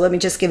language. So let me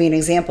just give you an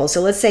example. So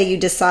let's say you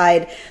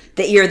decide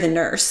that you're the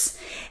nurse.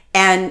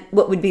 And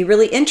what would be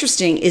really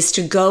interesting is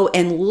to go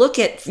and look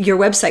at your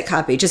website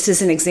copy, just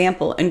as an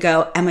example, and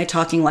go, am I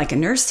talking like a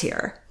nurse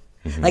here?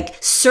 Mm-hmm.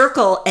 Like,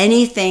 circle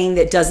anything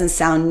that doesn't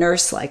sound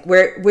nurse-like.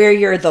 Where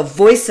you're the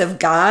voice of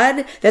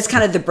God, that's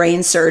kind of the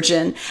brain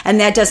surgeon,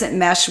 and that doesn't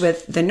mesh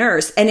with the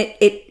nurse. And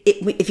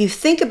if you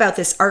think about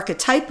this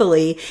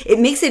archetypally, it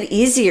makes it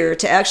easier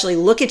to actually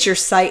look at your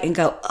site and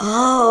go,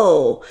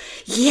 oh,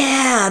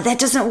 yeah, that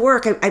doesn't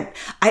work.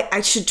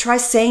 I should try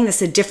saying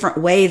this a different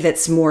way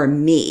that's more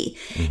me.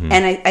 Mm-hmm.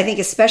 And I think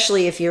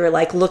especially if you're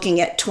like looking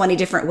at 20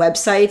 different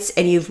websites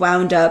and you've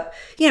wound up,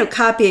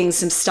 copying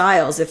some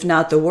styles, if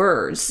not the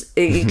words,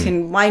 you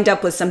can wind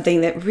up with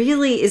something that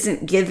really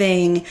isn't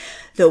giving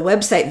the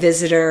website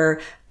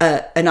visitor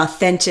an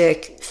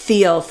authentic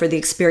feel for the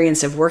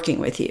experience of working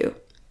with you.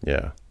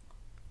 Yeah.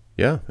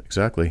 Yeah,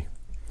 exactly.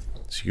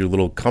 It's your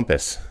little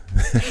compass.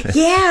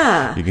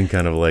 Yeah. You can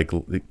kind of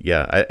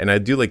I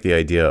do like the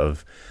idea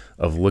of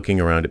looking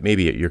around at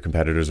maybe at your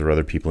competitors or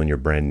other people in your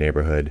brand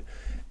neighborhood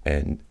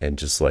and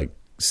just like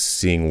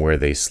seeing where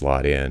they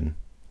slot in,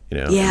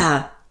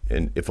 Yeah.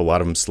 And if a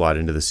lot of them slot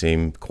into the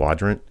same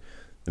quadrant,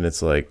 then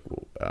it's like,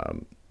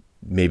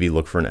 maybe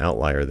look for an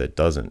outlier that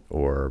doesn't,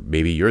 or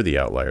maybe you're the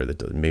outlier that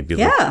doesn't.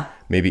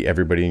 Maybe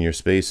everybody in your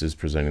space is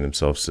presenting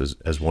themselves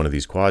as one of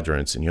these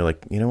quadrants, and you're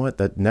like, you know what,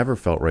 that never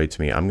felt right to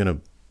me. I'm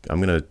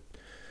gonna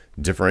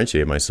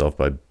differentiate myself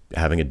by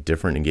having a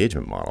different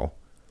engagement model,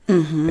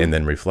 and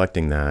then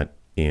reflecting that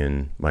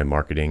in my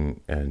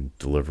marketing and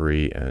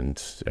delivery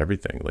and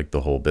everything, like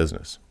the whole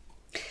business.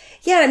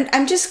 Yeah,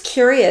 I'm just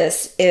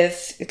curious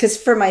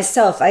because for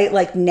myself, I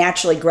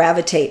naturally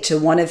gravitate to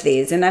one of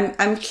these, and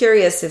I'm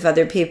curious if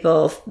other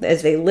people,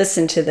 as they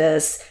listen to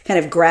this, kind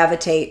of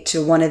gravitate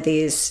to one of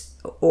these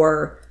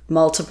or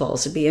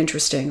multiples. It'd be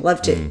interesting.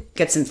 Love to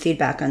get some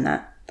feedback on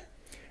that.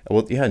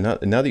 Well, yeah. Now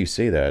that you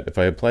say that, if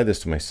I apply this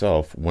to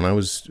myself, when I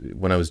was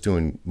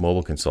doing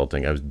mobile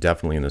consulting, I was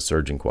definitely in the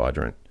surging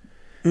quadrant,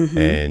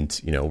 and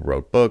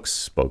wrote books,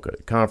 spoke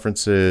at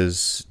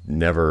conferences,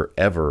 never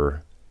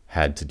ever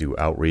had to do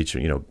outreach.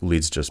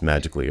 Leads just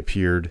magically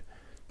appeared.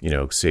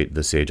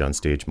 The Sage on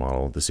Stage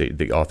model,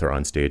 the author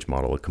on stage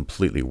model, it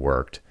completely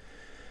worked,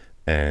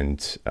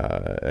 and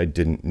I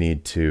didn't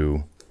need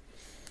to.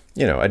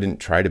 I didn't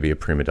try to be a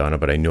prima donna,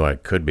 but I knew I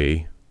could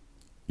be.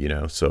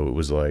 So it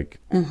was like,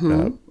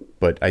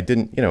 but I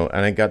didn't, and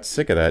I got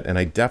sick of that, and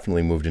I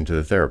definitely moved into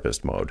the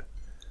therapist mode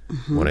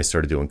when I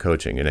started doing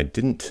coaching, and I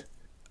didn't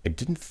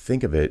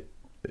think of it.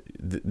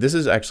 This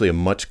is actually a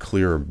much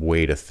clearer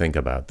way to think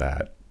about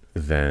that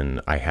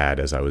than I had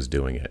as I was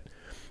doing it,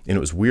 and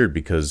it was weird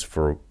because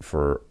for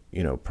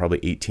probably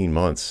 18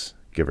 months,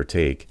 give or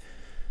take,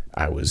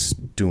 I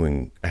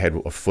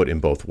had a foot in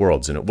both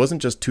worlds, and it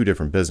wasn't just two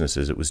different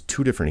businesses; it was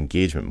two different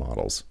engagement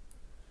models.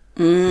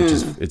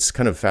 It's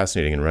kind of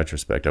fascinating in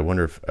retrospect. I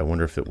wonder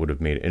if it would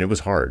have made it, and it was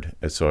hard.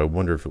 And so I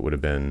wonder if it would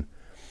have been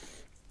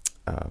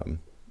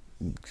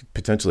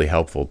potentially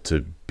helpful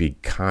to be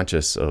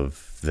conscious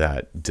of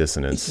that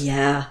dissonance.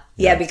 Yeah,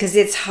 because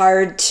it's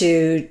hard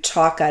to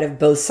talk out of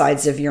both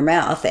sides of your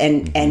mouth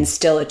and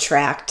still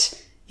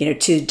attract,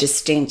 two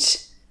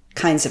distinct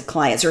kinds of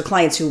clients, or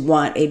clients who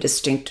want a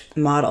distinct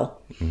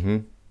model.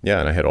 Yeah,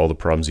 and I had all the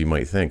problems you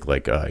might think,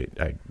 like I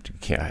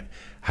can't.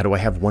 How do I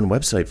have one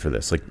website for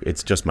this? Like,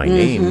 it's just my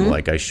name.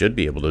 Like, I should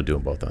be able to do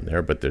them both on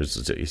there, but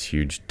there's a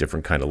huge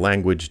different kind of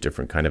language,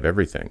 different kind of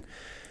everything.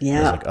 Yeah.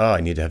 I was like, I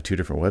need to have two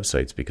different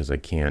websites because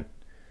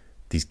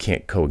these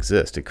can't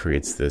coexist. It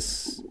creates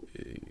this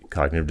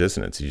cognitive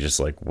dissonance. You're just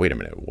like, wait a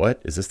minute,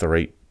 what? Is this the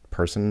right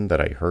person that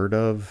I heard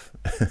of?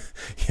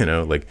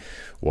 Like,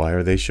 why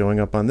are they showing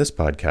up on this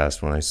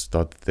podcast when I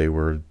thought that they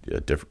were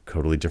a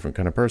totally different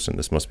kind of person?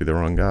 This must be the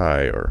wrong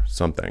guy or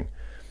something.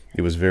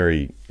 It was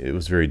very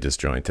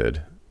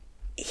disjointed.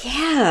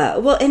 Yeah.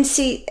 Well, and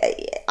see,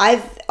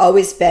 I've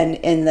always been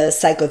in the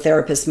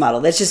psychotherapist model.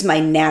 That's just my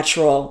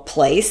natural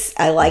place.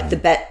 I like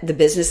the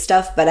business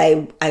stuff, but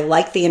I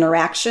like the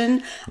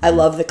interaction. I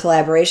love the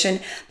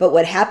collaboration. But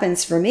what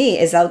happens for me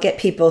is I'll get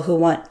people who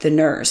want the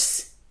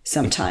nurse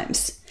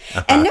sometimes.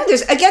 And no,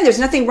 there's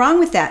nothing wrong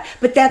with that,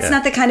 but that's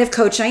not the kind of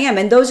coach I am.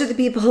 And those are the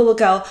people who will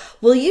go,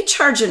 well, you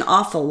charge an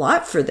awful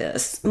lot for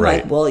this. I'm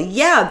like, well,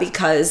 yeah,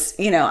 because,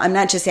 I'm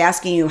not just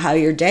asking you how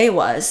your day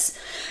was.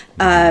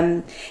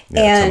 And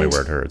tell me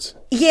where it hurts.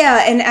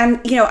 Yeah. And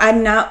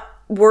I'm not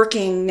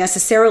working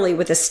necessarily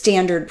with a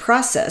standard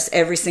process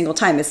every single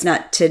time. It's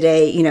not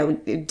today,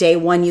 day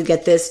one, you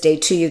get this, day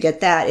two, you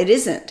get that. It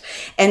isn't.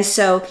 And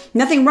so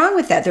nothing wrong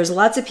with that. There's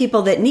lots of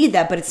people that need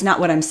that, but it's not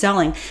what I'm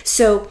selling.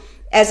 So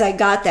as I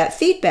got that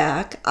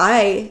feedback,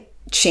 I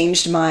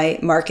changed my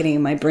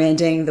marketing, my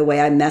branding, the way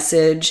I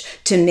message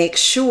to make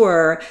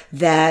sure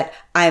that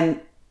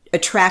I'm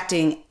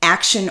attracting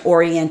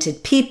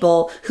action-oriented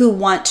people who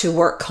want to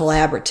work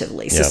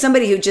collaboratively. So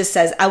somebody who just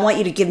says, I want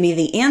you to give me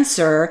the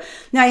answer.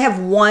 Now I have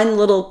one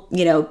little,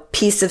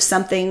 piece of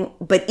something,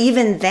 but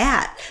even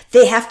that,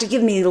 they have to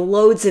give me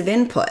loads of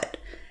input.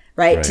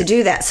 Right, to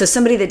do that. So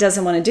somebody that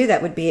doesn't want to do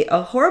that would be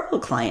a horrible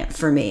client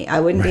for me. I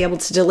wouldn't be able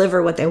to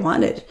deliver what they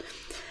wanted.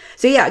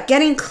 So yeah,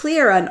 getting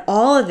clear on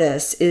all of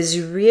this is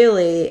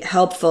really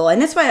helpful.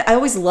 And that's why I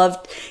always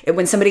loved it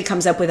when somebody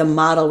comes up with a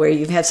model where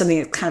you have something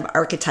that's kind of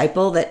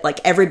archetypal, that like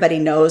everybody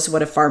knows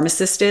what a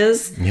pharmacist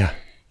is. Yeah.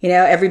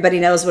 Everybody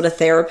knows what a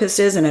therapist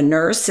is and a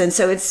nurse. And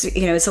so it's,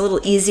 it's a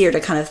little easier to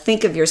kind of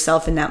think of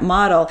yourself in that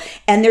model.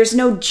 And there's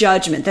no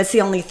judgment. That's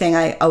the only thing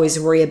I always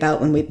worry about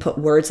when we put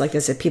words like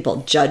this, if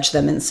people judge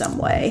them in some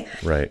way.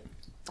 Right.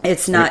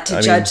 It's not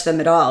to judge them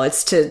at all.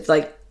 It's to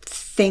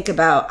think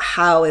about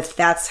how, if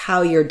that's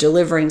how you're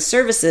delivering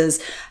services,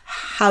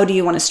 how do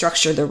you want to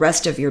structure the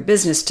rest of your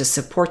business to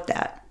support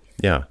that?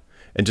 Yeah.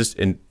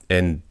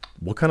 And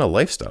what kind of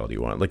lifestyle do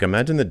you want? Like,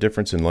 imagine the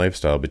difference in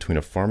lifestyle between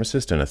a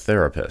pharmacist and a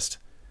therapist.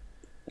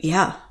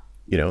 Yeah.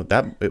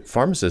 That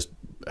pharmacist,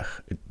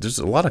 there's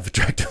a lot of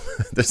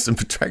there's some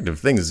attractive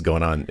things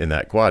going on in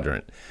that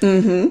quadrant.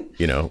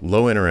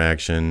 Low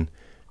interaction,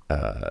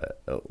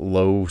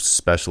 low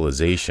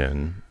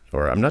specialization.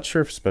 Or I'm not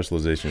sure if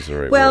specialization is the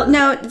right word. Well,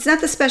 no, it's not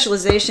the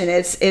specialization.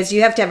 It's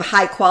you have to have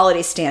high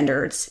quality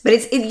standards, but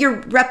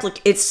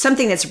it's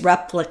something that's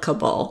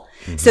replicable.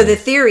 So the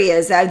theory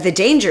is that the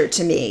danger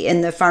to me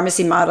in the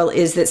pharmacy model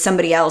is that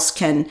somebody else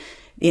can,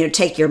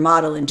 take your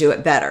model and do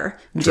it better,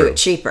 do it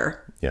cheaper.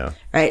 Yeah.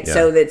 Right. Yeah.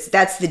 So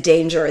that's the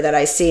danger that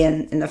I see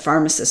in the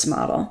pharmacist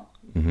model.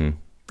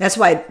 That's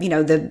why,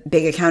 the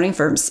big accounting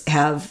firms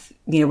have,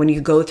 when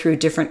you go through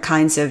different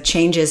kinds of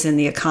changes in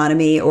the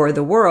economy or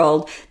the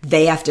world,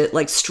 they have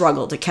to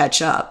struggle to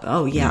catch up.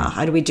 Oh yeah.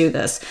 How do we do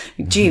this?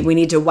 Gee, we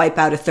need to wipe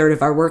out a third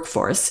of our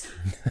workforce.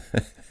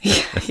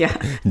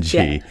 Yeah.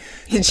 Gee.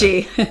 Yeah.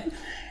 Gee.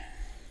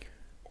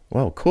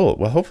 Well, cool.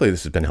 Well, hopefully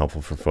this has been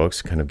helpful for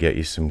folks, kind of get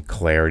you some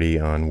clarity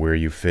on where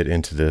you fit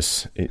into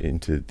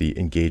the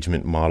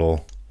engagement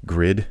model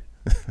grid.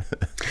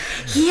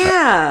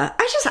 Yeah.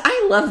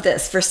 I love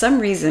this. For some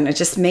reason, it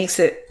just makes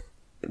it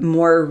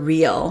more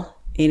real,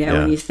 Yeah.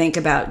 when you think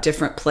about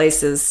different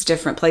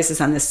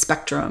places on this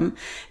spectrum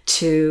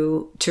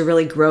to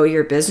really grow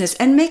your business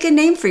and make a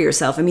name for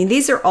yourself. I mean,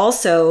 these are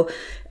also,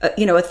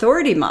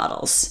 authority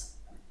models.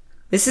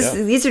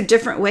 These are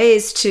different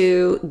ways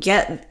to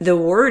get the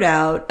word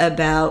out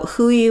about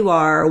who you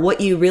are,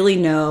 what you really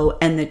know,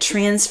 and the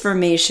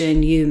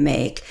transformation you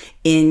make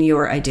in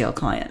your ideal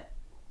client.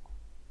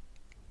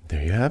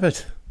 There you have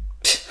it.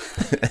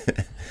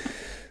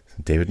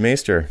 David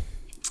Maister,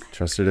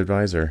 trusted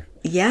advisor.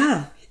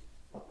 Yeah.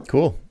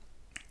 Cool.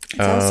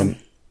 That's awesome.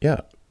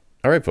 Yeah.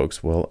 All right,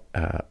 folks. Well,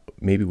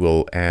 maybe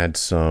we'll add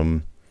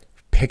some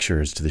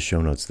pictures to the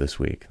show notes this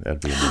week.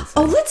 That'd be a new thing.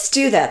 Oh, let's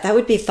do that. That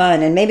would be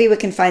fun. And maybe we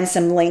can find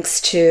some links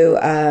to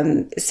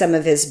some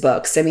of his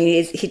books. I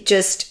mean,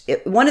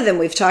 one of them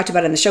we've talked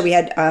about on the show. We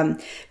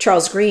had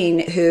Charles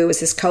Green, who was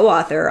his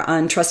co-author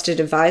on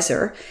Trusted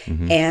Advisor.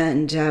 Mm-hmm.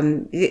 And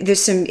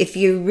there's if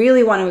you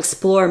really want to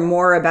explore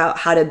more about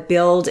how to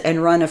build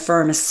and run a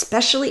firm,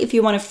 especially if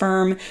you want a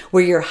firm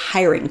where you're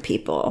hiring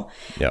people,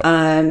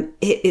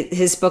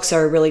 his books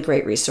are a really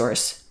great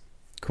resource.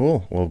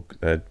 Cool. Well,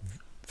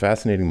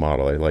 fascinating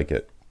model. I like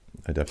it.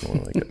 I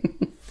definitely like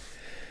it.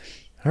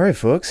 All right,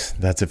 folks.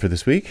 That's it for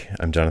this week.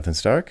 I'm Jonathan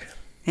Stark.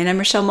 And I'm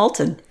Rochelle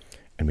Moulton.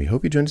 And we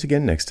hope you join us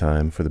again next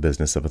time for The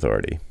Business of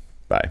Authority.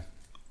 Bye.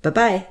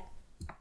 Bye-bye.